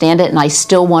understand it, and I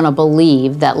still want to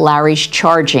believe that Larry's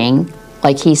charging,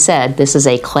 like he said, this is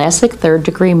a classic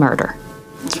third-degree murder.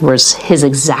 Those were his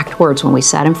exact words when we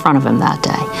sat in front of him that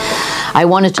day. I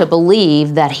wanted to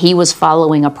believe that he was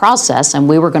following a process and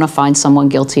we were going to find someone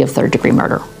guilty of third-degree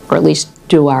murder, or at least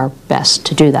do our best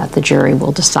to do that. The jury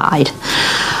will decide.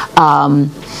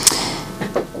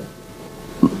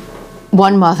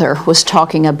 One mother was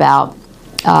talking about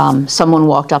someone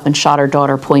walked up and shot her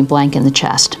daughter point blank in the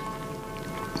chest.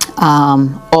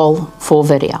 All full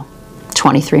video,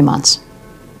 23 months,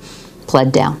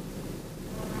 pled down.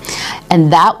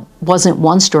 And that wasn't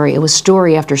one story, it was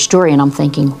story after story, and I'm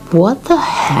thinking, what the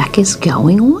heck is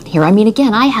going on here? I mean,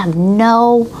 again, I have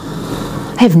no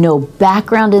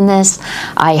background in this.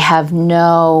 I have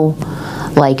no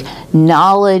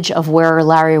knowledge of where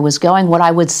Larry was going. What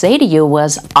I would say to you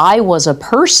was I was a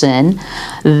person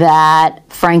that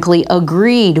frankly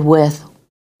agreed with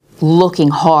looking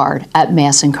hard at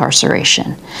mass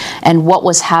incarceration and what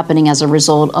was happening as a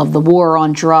result of the war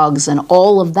on drugs and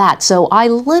all of that. So I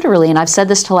literally, and I've said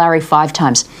this to Larry 5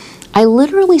 times, I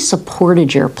literally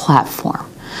supported your platform.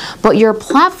 But your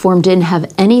platform didn't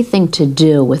have anything to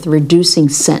do with reducing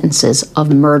sentences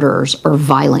of murderers or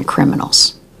violent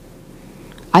criminals.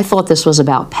 I thought this was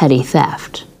about petty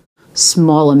theft,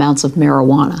 small amounts of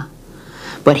marijuana.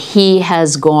 But he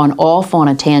has gone off on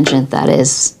a tangent that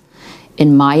is,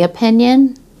 in my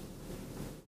opinion,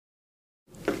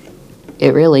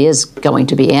 it really is going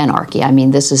to be anarchy. I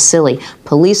mean, this is silly.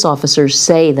 Police officers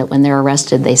say that when they're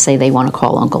arrested, they say they want to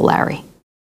call Uncle Larry.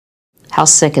 How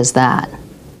sick is that?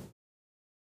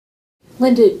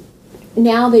 Linda,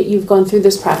 now that you've gone through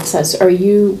this process, are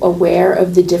you aware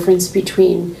of the difference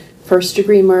between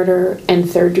first-degree murder and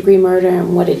third-degree murder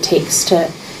and what it takes to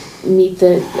meet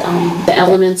the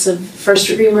elements of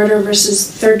first-degree murder versus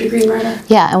third-degree murder?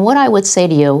 Yeah, and what I would say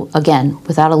to you, again,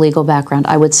 without a legal background,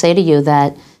 I would say to you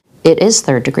that it is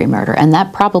third-degree murder, and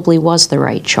that probably was the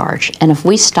right charge. And if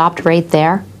we stopped right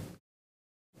there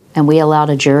and we allowed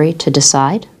a jury to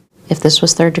decide if this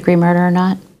was third-degree murder or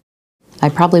not, I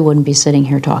probably wouldn't be sitting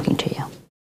here talking to you.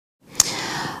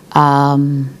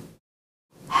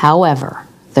 However,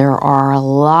 there are a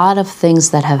lot of things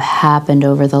that have happened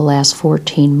over the last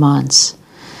 14 months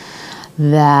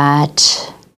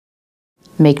that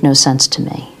make no sense to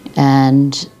me.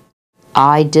 And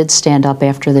I did stand up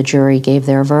after the jury gave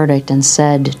their verdict and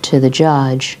said to the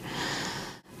judge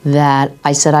that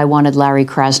I said I wanted Larry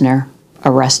Krasner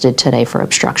arrested today for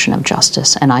obstruction of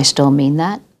justice, and I still mean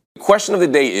that. The question of the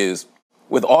day is,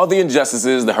 with all the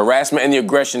injustices, the harassment, and the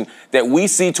aggression that we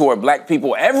see toward black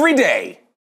people every day,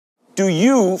 do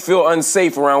you feel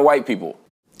unsafe around white people?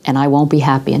 And I won't be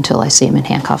happy until I see him in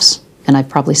handcuffs. And I've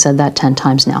probably said that 10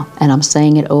 times now. And I'm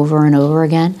saying it over and over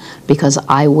again because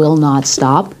I will not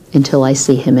stop until I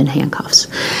see him in handcuffs.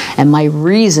 And my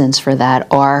reasons for that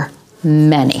are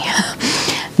many,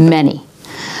 many.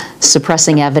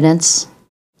 Suppressing evidence.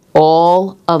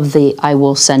 All of I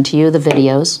will send to you the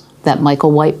videos that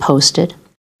Michael White posted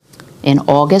in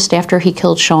August after he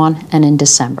killed Sean and in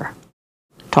December,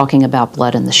 talking about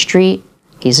blood in the street.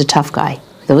 He's a tough guy.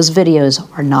 Those videos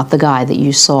are not the guy that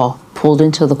you saw pulled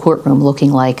into the courtroom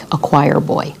looking like a choir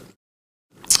boy.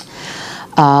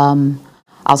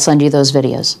 I'll send you those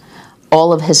videos.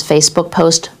 All of his Facebook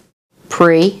posts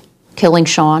pre-killing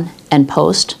Sean and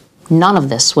post, none of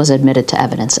this was admitted to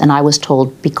evidence. And I was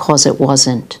told because it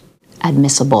wasn't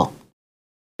admissible.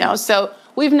 So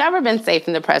we've never been safe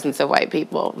in the presence of white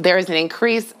people. There is an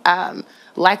increased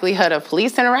likelihood of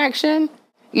police interaction,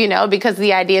 because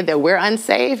the idea that we're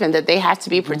unsafe and that they have to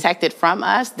be protected from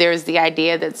us. There's the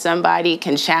idea that somebody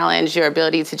can challenge your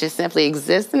ability to just simply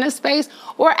exist in a space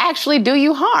or actually do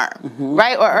you harm,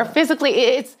 right? Or physically,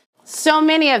 it's so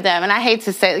many of them. And I hate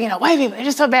to say, white people, they're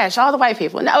just so bad. All the white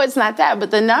people. No, it's not that.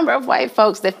 But the number of white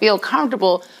folks that feel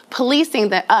comfortable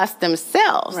policing us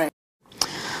themselves. Right.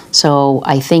 So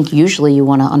I think usually you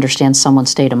want to understand someone's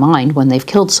state of mind when they've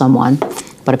killed someone,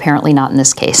 but apparently not in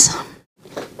this case.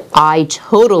 I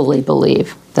totally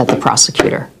believe that the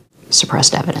prosecutor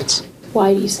suppressed evidence.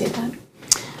 Why do you say that?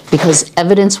 Because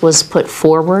evidence was put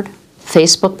forward,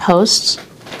 Facebook posts,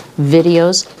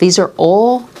 videos. These are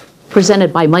all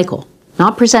presented by Michael,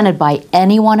 not presented by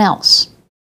anyone else.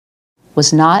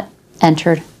 Was not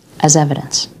entered as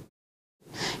evidence.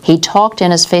 He talked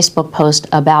in his Facebook post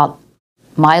about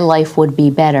my life would be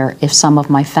better if some of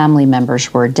my family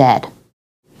members were dead.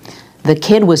 The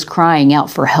kid was crying out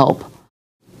for help.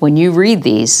 When you read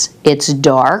these, it's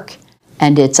dark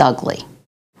and it's ugly.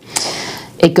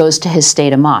 It goes to his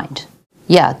state of mind.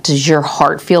 Yeah, does your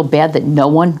heart feel bad that no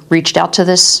one reached out to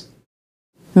this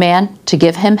man to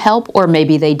give him help? Or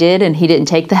maybe they did and he didn't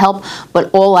take the help.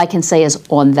 But all I can say is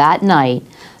on that night,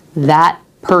 that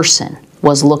person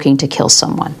was looking to kill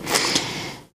someone.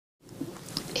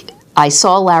 I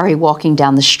saw Larry walking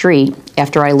down the street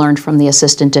after I learned from the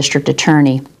assistant district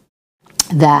attorney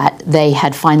that they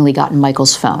had finally gotten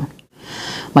Michael's phone,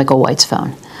 Michael White's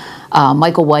phone.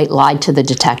 Michael White lied to the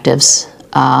detectives,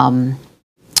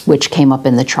 which came up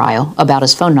in the trial, about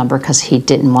his phone number because he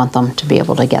didn't want them to be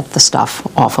able to get the stuff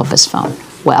off of his phone.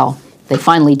 Well, they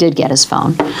finally did get his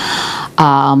phone.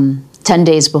 10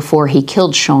 days before he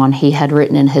killed Sean, he had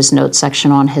written in his note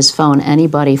section on his phone,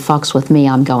 anybody fucks with me,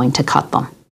 I'm going to cut them.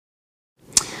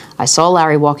 I saw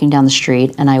Larry walking down the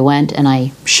street, and I went and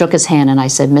I shook his hand and I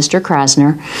said, Mr.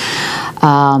 Krasner,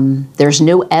 there's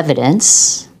no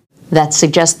evidence that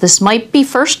suggests this might be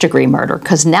first-degree murder,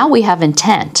 because now we have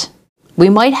intent. We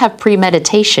might have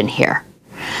premeditation here.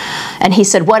 And he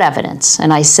said, what evidence?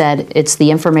 And I said, it's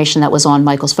the information that was on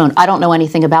Michael's phone. I don't know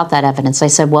anything about that evidence. I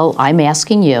said, well, I'm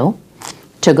asking you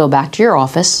to go back to your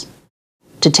office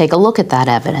to take a look at that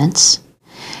evidence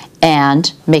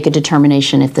and make a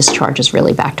determination if this charge is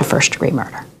really back to first-degree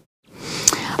murder.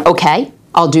 Okay,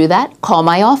 I'll do that. Call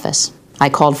my office. I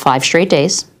called 5 straight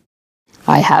days.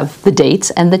 I have the dates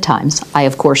and the times. I,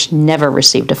 of course, never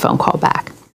received a phone call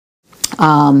back.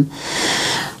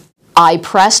 I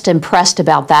pressed and pressed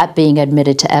about that being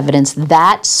admitted to evidence.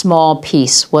 That small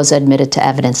piece was admitted to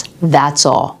evidence. That's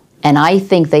all. And I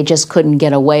think they just couldn't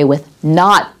get away with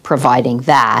not providing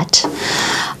that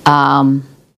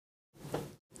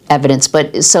evidence.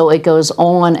 But so it goes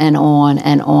on and on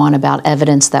and on about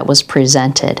evidence that was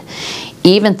presented.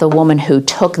 Even the woman who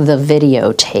took the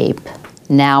videotape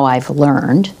now I've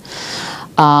learned,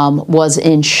 was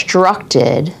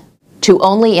instructed to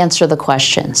only answer the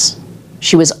questions.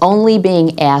 She was only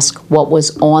being asked what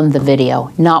was on the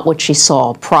video, not what she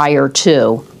saw prior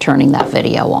to turning that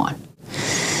video on.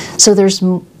 So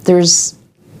there's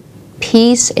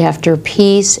piece after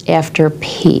piece after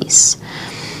piece.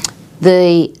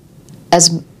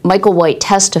 As Michael White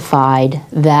testified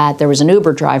that there was an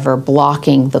Uber driver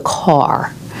blocking the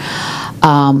car.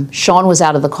 Sean was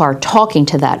out of the car talking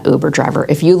to that Uber driver.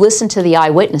 If you listen to the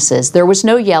eyewitnesses, there was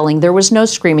no yelling, there was no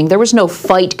screaming, there was no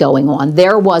fight going on.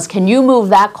 There was, can you move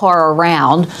that car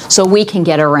around so we can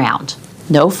get around?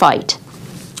 No fight.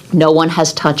 No one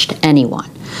has touched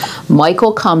anyone.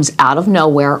 Michael comes out of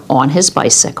nowhere on his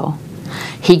bicycle.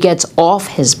 He gets off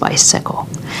his bicycle.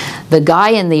 The guy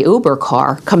in the Uber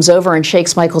car comes over and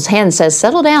shakes Michael's hand and says,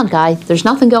 settle down, guy. There's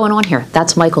nothing going on here.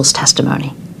 That's Michael's testimony.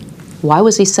 Why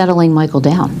was he settling Michael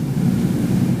down?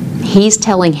 He's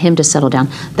telling him to settle down.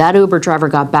 That Uber driver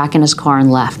got back in his car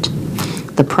and left.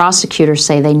 The prosecutors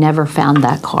say they never found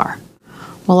that car.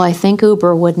 Well, I think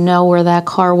Uber would know where that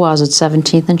car was at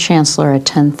 17th and Chancellor at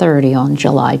 10:30 on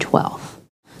July 12th.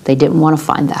 They didn't want to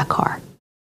find that car.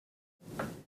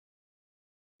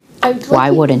 Why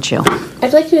wouldn't you?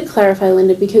 I'd like you to clarify,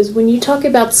 Linda, because when you talk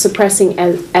about suppressing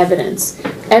evidence,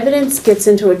 evidence gets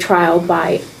into a trial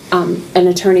by an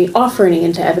attorney offering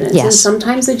into evidence. Yes. And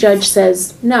sometimes the judge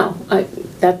says, no.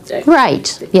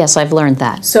 Right. Yes, I've learned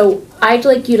that. So I'd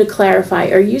like you to clarify,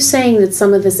 are you saying that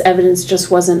some of this evidence just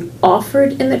wasn't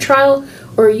offered in the trial,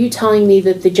 or are you telling me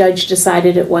that the judge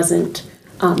decided it wasn't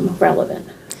relevant?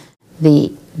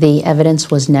 The evidence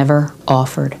was never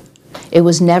offered. It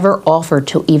was never offered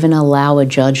to even allow a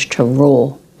judge to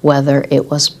rule whether it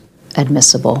was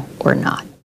admissible or not.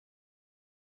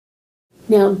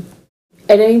 Now,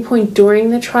 at any point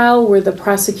during the trial, were the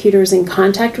prosecutors in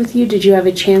contact with you? Did you have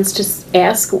a chance to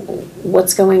ask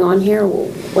what's going on here,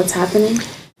 what's happening?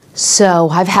 So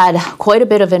I've had quite a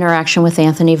bit of interaction with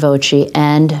Anthony Voci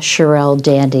and Sherelle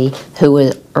Dandy, who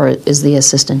is the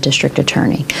assistant district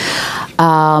attorney.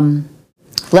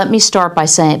 Let me start by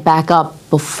saying, back up,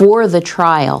 before the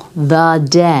trial,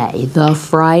 the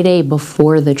Friday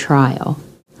before the trial,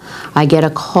 I get a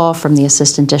call from the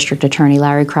assistant district attorney,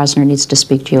 Larry Krasner needs to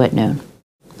speak to you at noon.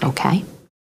 Okay.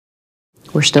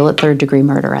 We're still at third-degree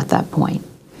murder at that point.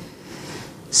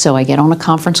 So I get on a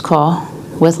conference call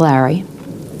with Larry,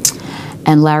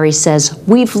 and Larry says,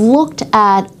 we've looked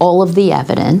at all of the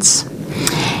evidence,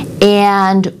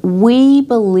 and we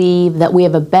believe that we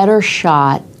have a better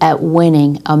shot at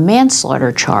winning a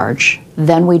manslaughter charge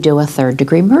than we do a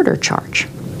third-degree murder charge.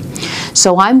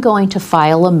 So I'm going to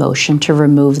file a motion to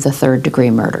remove the third-degree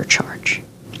murder charge.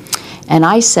 And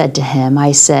I said to him,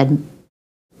 I said,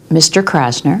 Mr.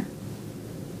 Krasner,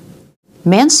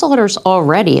 manslaughter's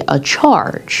already a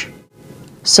charge.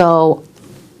 So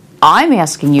I'm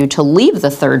asking you to leave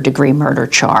the third-degree murder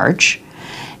charge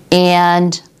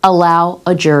and allow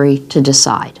a jury to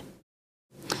decide.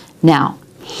 Now,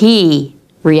 he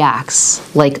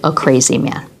reacts like a crazy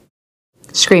man,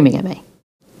 screaming at me.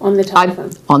 On the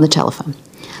telephone? On the telephone.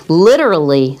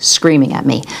 Literally screaming at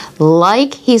me,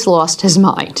 like he's lost his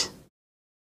mind.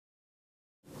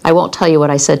 I won't tell you what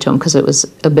I said to him because it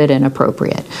was a bit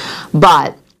inappropriate.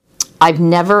 But I've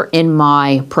never in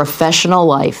my professional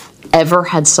life ever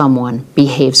had someone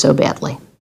behave so badly.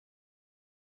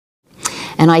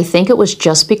 And I think it was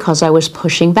just because I was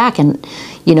pushing back. And,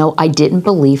 you know, I didn't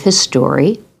believe his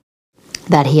story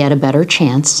that he had a better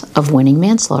chance of winning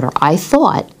manslaughter. I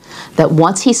thought that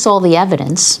once he saw the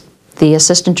evidence, the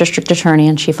assistant district attorney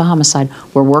and chief of homicide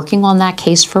were working on that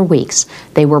case for weeks.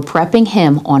 They were prepping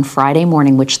him on Friday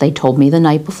morning, which they told me the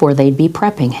night before they'd be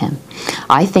prepping him.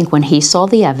 I think when he saw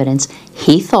the evidence,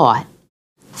 he thought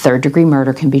third-degree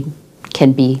murder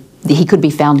he could be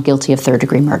found guilty of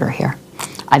third-degree murder here.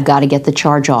 I've got to get the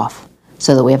charge off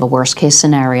so that we have a worst-case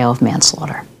scenario of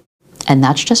manslaughter. And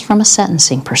that's just from a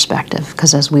sentencing perspective,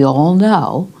 because as we all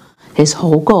know, his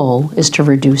whole goal is to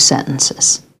reduce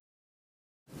sentences.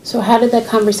 So how did that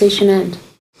conversation end?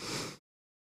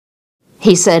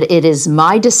 He said, it is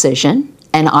my decision,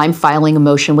 and I'm filing a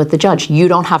motion with the judge. You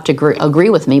don't have to agree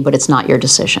with me, but it's not your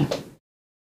decision.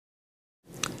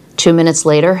 2 minutes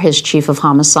later, his chief of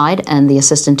homicide and the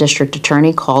assistant district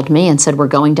attorney called me and said, we're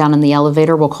going down in the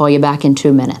elevator, we'll call you back in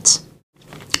 2 minutes.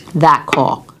 That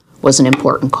call was an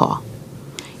important call.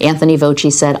 Anthony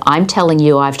Voci said, I'm telling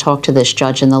you, I've talked to this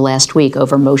judge in the last week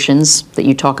over motions that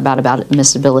you talk about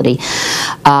admissibility.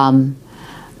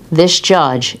 This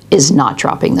judge is not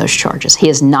dropping those charges. He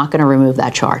is not going to remove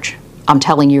that charge. I'm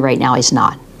telling you right now, he's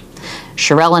not.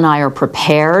 Sherelle and I are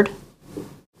prepared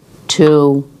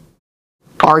to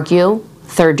argue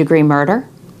third-degree murder,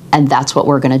 and that's what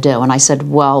we're going to do. And I said,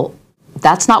 well,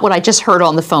 that's not what I just heard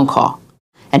on the phone call.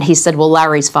 And he said, well,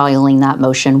 Larry's filing that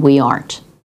motion. We aren't.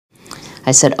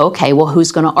 I said, okay, well,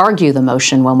 who's going to argue the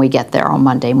motion when we get there on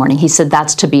Monday morning? He said,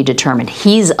 that's to be determined.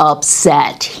 He's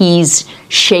upset. He's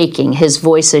shaking. His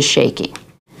voice is shaking.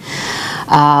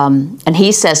 And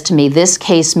he says to me, this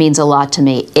case means a lot to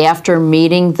me. After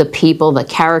meeting the people, the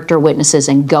character witnesses,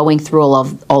 and going through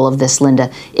all of this,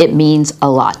 Linda, it means a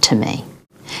lot to me.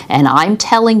 And I'm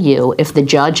telling you, if the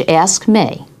judge asks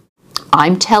me,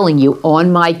 I'm telling you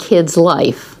on my kid's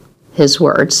life, his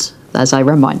words, as I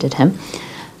reminded him,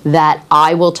 that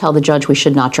I will tell the judge we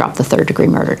should not drop the third-degree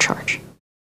murder charge.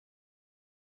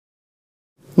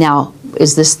 Now,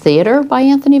 is this theater by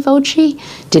Anthony Voci?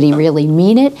 Did he really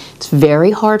mean it? It's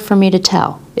very hard for me to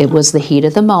tell. It was the heat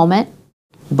of the moment.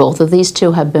 Both of these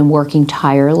two have been working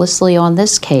tirelessly on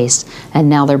this case, and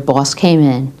now their boss came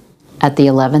in at the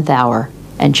 11th hour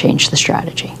and changed the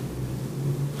strategy.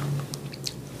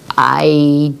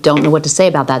 I don't know what to say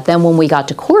about that. Then when we got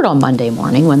to court on Monday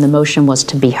morning, when the motion was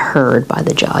to be heard by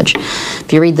the judge,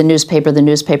 if you read the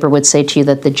newspaper would say to you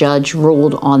that the judge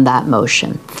ruled on that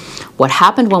motion. What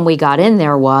happened when we got in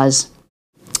there was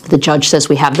the judge says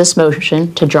we have this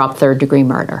motion to drop third-degree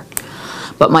murder.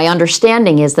 But my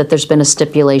understanding is that there's been a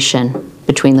stipulation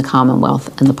between the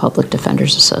Commonwealth and the Public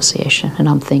Defenders Association. And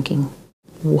I'm thinking,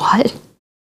 what?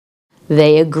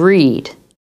 They agreed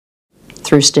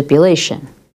through stipulation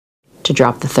to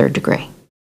drop the third degree.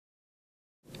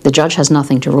 The judge has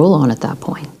nothing to rule on at that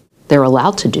point. They're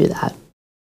allowed to do that.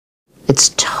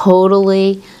 It's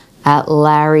totally at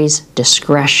Larry's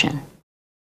discretion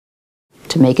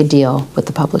to make a deal with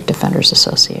the Public Defenders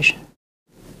Association.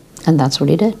 And that's what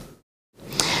he did.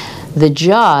 The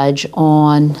judge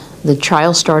the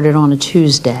trial started on a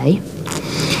Tuesday,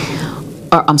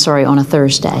 on a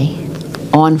Thursday.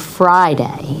 On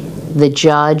Friday, the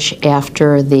judge,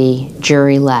 after the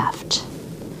jury left,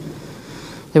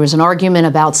 there was an argument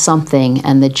about something,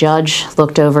 and the judge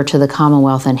looked over to the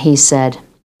Commonwealth and he said,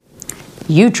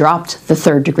 you dropped the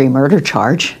third-degree murder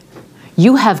charge.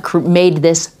 You have made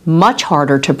this much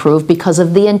harder to prove because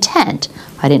of the intent.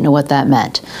 I didn't know what that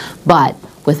meant. But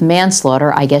with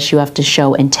manslaughter, I guess you have to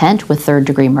show intent. With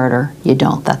third-degree murder, you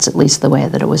don't. That's at least the way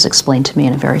that it was explained to me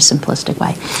in a very simplistic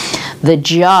way. The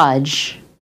judge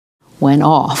went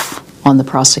off on the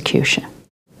prosecution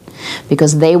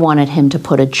because they wanted him to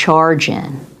put a charge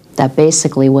in that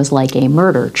basically was like a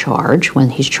murder charge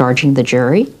when he's charging the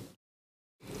jury.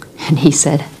 And he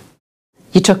said,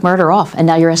 you took murder off and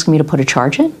now you're asking me to put a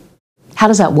charge in? How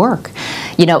does that work?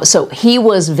 You know, so he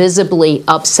was visibly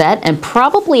upset and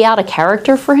probably out of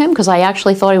character for him, because I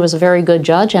actually thought he was a very good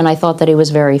judge and I thought that he was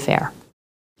very fair.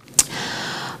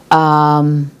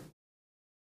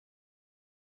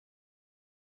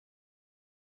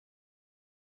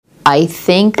 I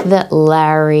think that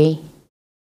Larry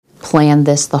planned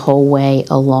this the whole way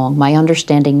along. My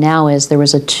understanding now is there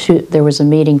was a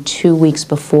meeting 2 weeks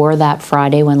before that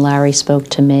Friday when Larry spoke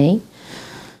to me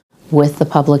with the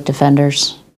public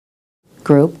defenders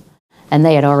group, and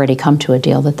they had already come to a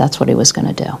deal that that's what he was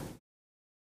going to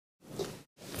do.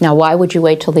 Now, why would you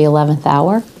wait till the 11th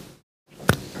hour?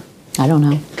 I don't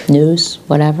know. News,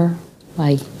 whatever.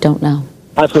 I don't know.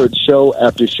 I've heard show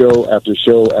after show after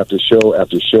show after show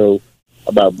after show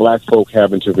about black folk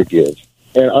having to forgive.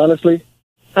 And honestly,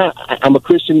 I'm a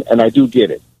Christian and I do get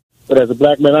it. But as a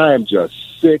black man, I am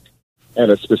just sick,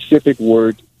 and a specific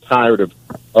word, tired of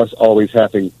us always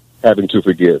having to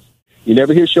forgive. You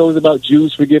never hear shows about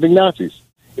Jews forgiving Nazis.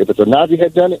 If it's a Nazi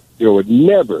had done it, there would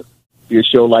never be a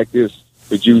show like this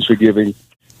for Jews forgiving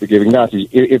Nazis.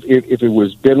 If it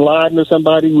was Bin Laden or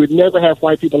somebody, we would never have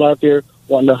white people out there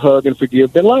wanting to hug and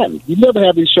forgive Bin Laden. You never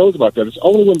have these shows about that. It's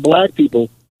only when black people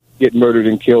get murdered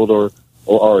and killed or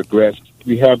are aggressed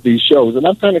we have these shows. And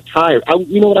I'm kind of tired.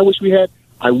 You know what I wish we had?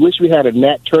 I wish we had a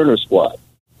Nat Turner squad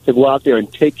to go out there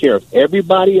and take care of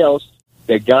everybody else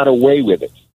that got away with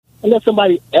it. And let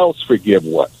somebody else forgive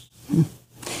us.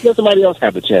 Let somebody else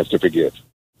have the chance to forgive.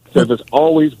 Because it's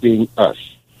always being us.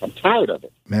 I'm tired of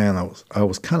it. Man, I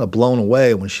was kind of blown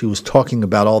away when she was talking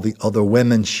about all the other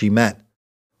women she met.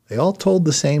 They all told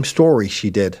the same story she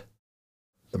did.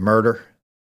 The murder,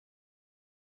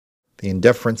 the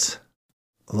indifference.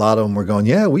 A lot of them were going,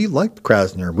 yeah, we liked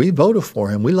Krasner. We voted for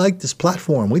him. We liked his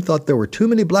platform. We thought there were too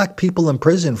many black people in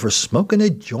prison for smoking a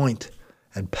joint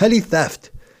and petty theft,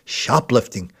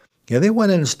 shoplifting. Yeah, they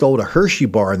went in and stole a Hershey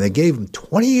bar and they gave him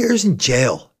 20 years in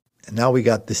jail. And now we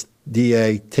got this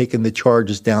DA taking the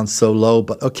charges down so low.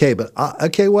 But okay,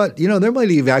 what? You know, there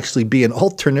might even actually be an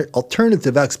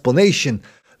alternative explanation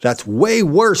that's way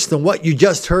worse than what you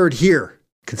just heard here.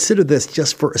 Consider this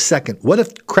just for a second. What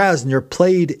if Krasner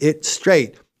played it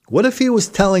straight? What if he was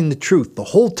telling the truth the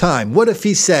whole time? What if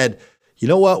he said, you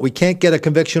know what, we can't get a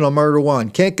conviction on murder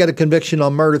 1, can't get a conviction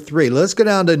on murder 3. Let's go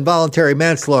down to involuntary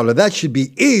manslaughter. That should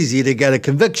be easy to get a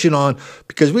conviction on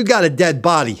because we've got a dead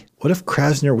body. What if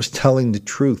Krasner was telling the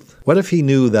truth? What if he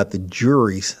knew that the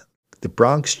juries, the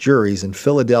Bronx juries in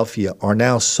Philadelphia, are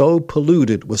now so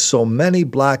polluted with so many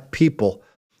black people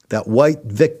that white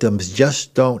victims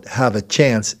just don't have a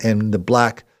chance with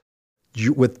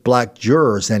black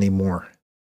jurors anymore?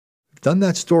 We've done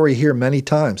that story here many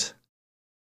times.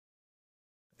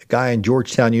 A guy in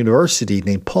Georgetown University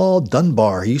named Paul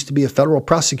Dunbar. He used to be a federal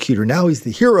prosecutor. Now he's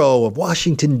the hero of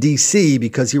Washington, D.C.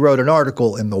 because he wrote an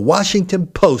article in the Washington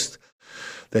Post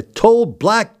that told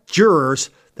black jurors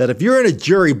that if you're in a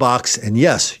jury box, and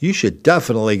yes, you should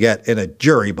definitely get in a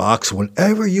jury box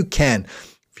whenever you can.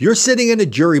 If you're sitting in a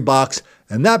jury box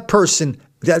and that person,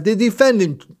 that the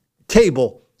defendant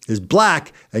table is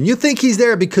black, and you think he's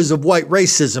there because of white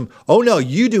racism, oh no,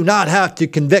 you do not have to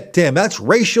convict him. That's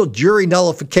racial jury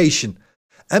nullification.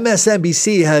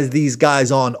 MSNBC has these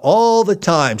guys on all the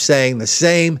time saying the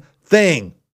same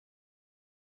thing.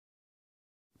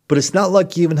 But it's not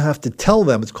like you even have to tell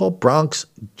them. It's called Bronx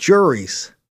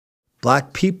juries.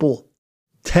 Black people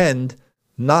tend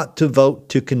not to vote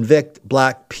to convict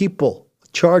black people.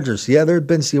 Charges. Yeah, there have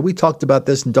been, we talked about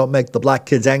this and Don't Make the Black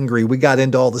Kids Angry. We got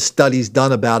into all the studies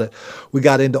done about it. We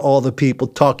got into all the people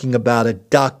talking about it,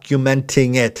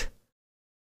 documenting it.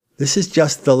 This is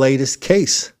just the latest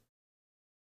case.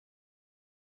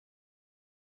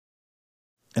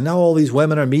 And now all these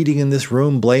women are meeting in this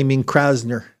room blaming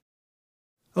Krasner.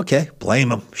 Okay, blame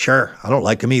him. Sure, I don't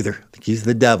like him either. I think he's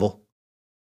the devil.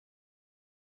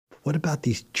 What about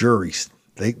these juries?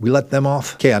 We let them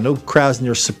off? Okay, I know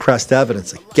Krasner suppressed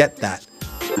evidence. I get that.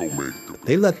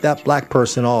 They let that black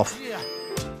person off,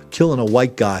 killing a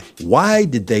white guy. Why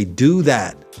did they do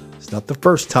that? It's not the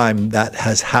first time that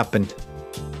has happened.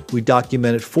 We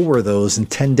documented 4 of those in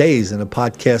 10 days in a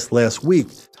podcast last week.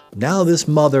 Now this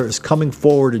mother is coming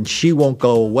forward and she won't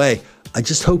go away. I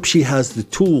just hope she has the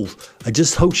tools. I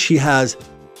just hope she has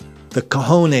the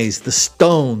cojones, the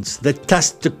stones, the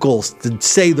testicles to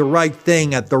say the right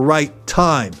thing at the right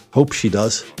time. Hope she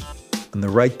does. And the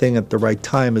right thing at the right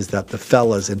time is that the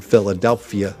fellas in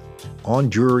Philadelphia, on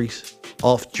juries,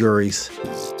 off juries,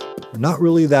 are not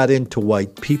really that into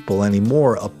white people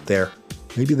anymore up there.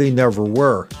 Maybe they never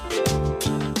were.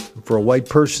 For a white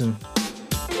person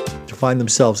to find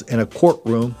themselves in a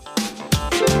courtroom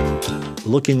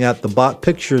looking at the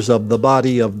pictures of the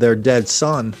body of their dead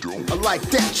son, I like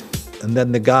that. And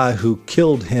then the guy who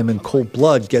killed him in cold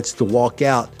blood gets to walk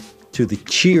out to the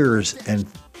cheers and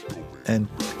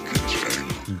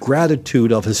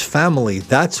gratitude of his family.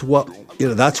 That's what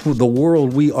the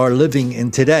world we are living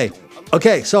in today.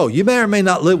 Okay, so you may or may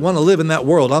not want to live in that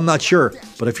world. I'm not sure.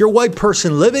 But if you're a white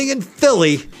person living in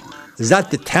Philly, is that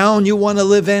the town you want to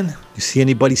live in? You see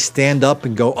anybody stand up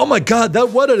and go, "Oh my God,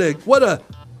 what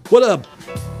a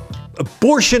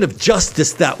abortion of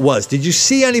justice that was"? Did you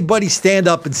see anybody stand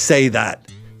up and say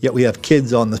that? Yet we have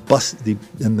kids on the bus,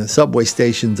 in the subway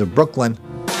stations of Brooklyn,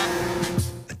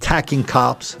 attacking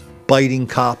cops, biting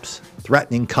cops,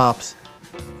 threatening cops,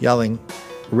 yelling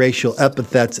racial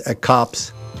epithets at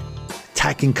cops,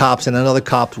 attacking cops, and another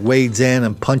cop wades in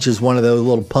and punches one of those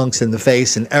little punks in the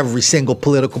face, and every single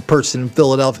political person in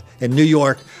Philadelphia and New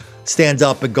York stands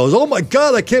up and goes, "Oh my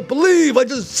God, I can't believe I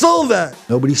just saw that."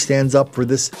 Nobody stands up for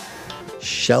this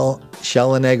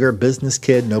Schellenegger business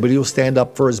kid. Nobody will stand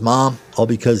up for his mom, all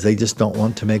because they just don't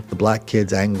want to make the black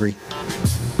kids angry.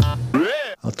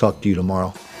 I'll talk to you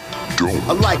tomorrow.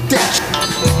 I like that.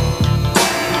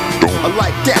 I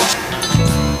like that.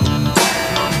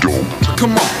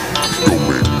 Come on.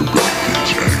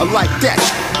 I like that.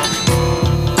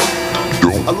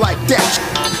 I like that.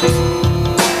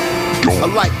 I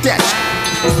like that.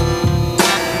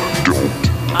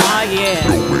 Ah, yeah.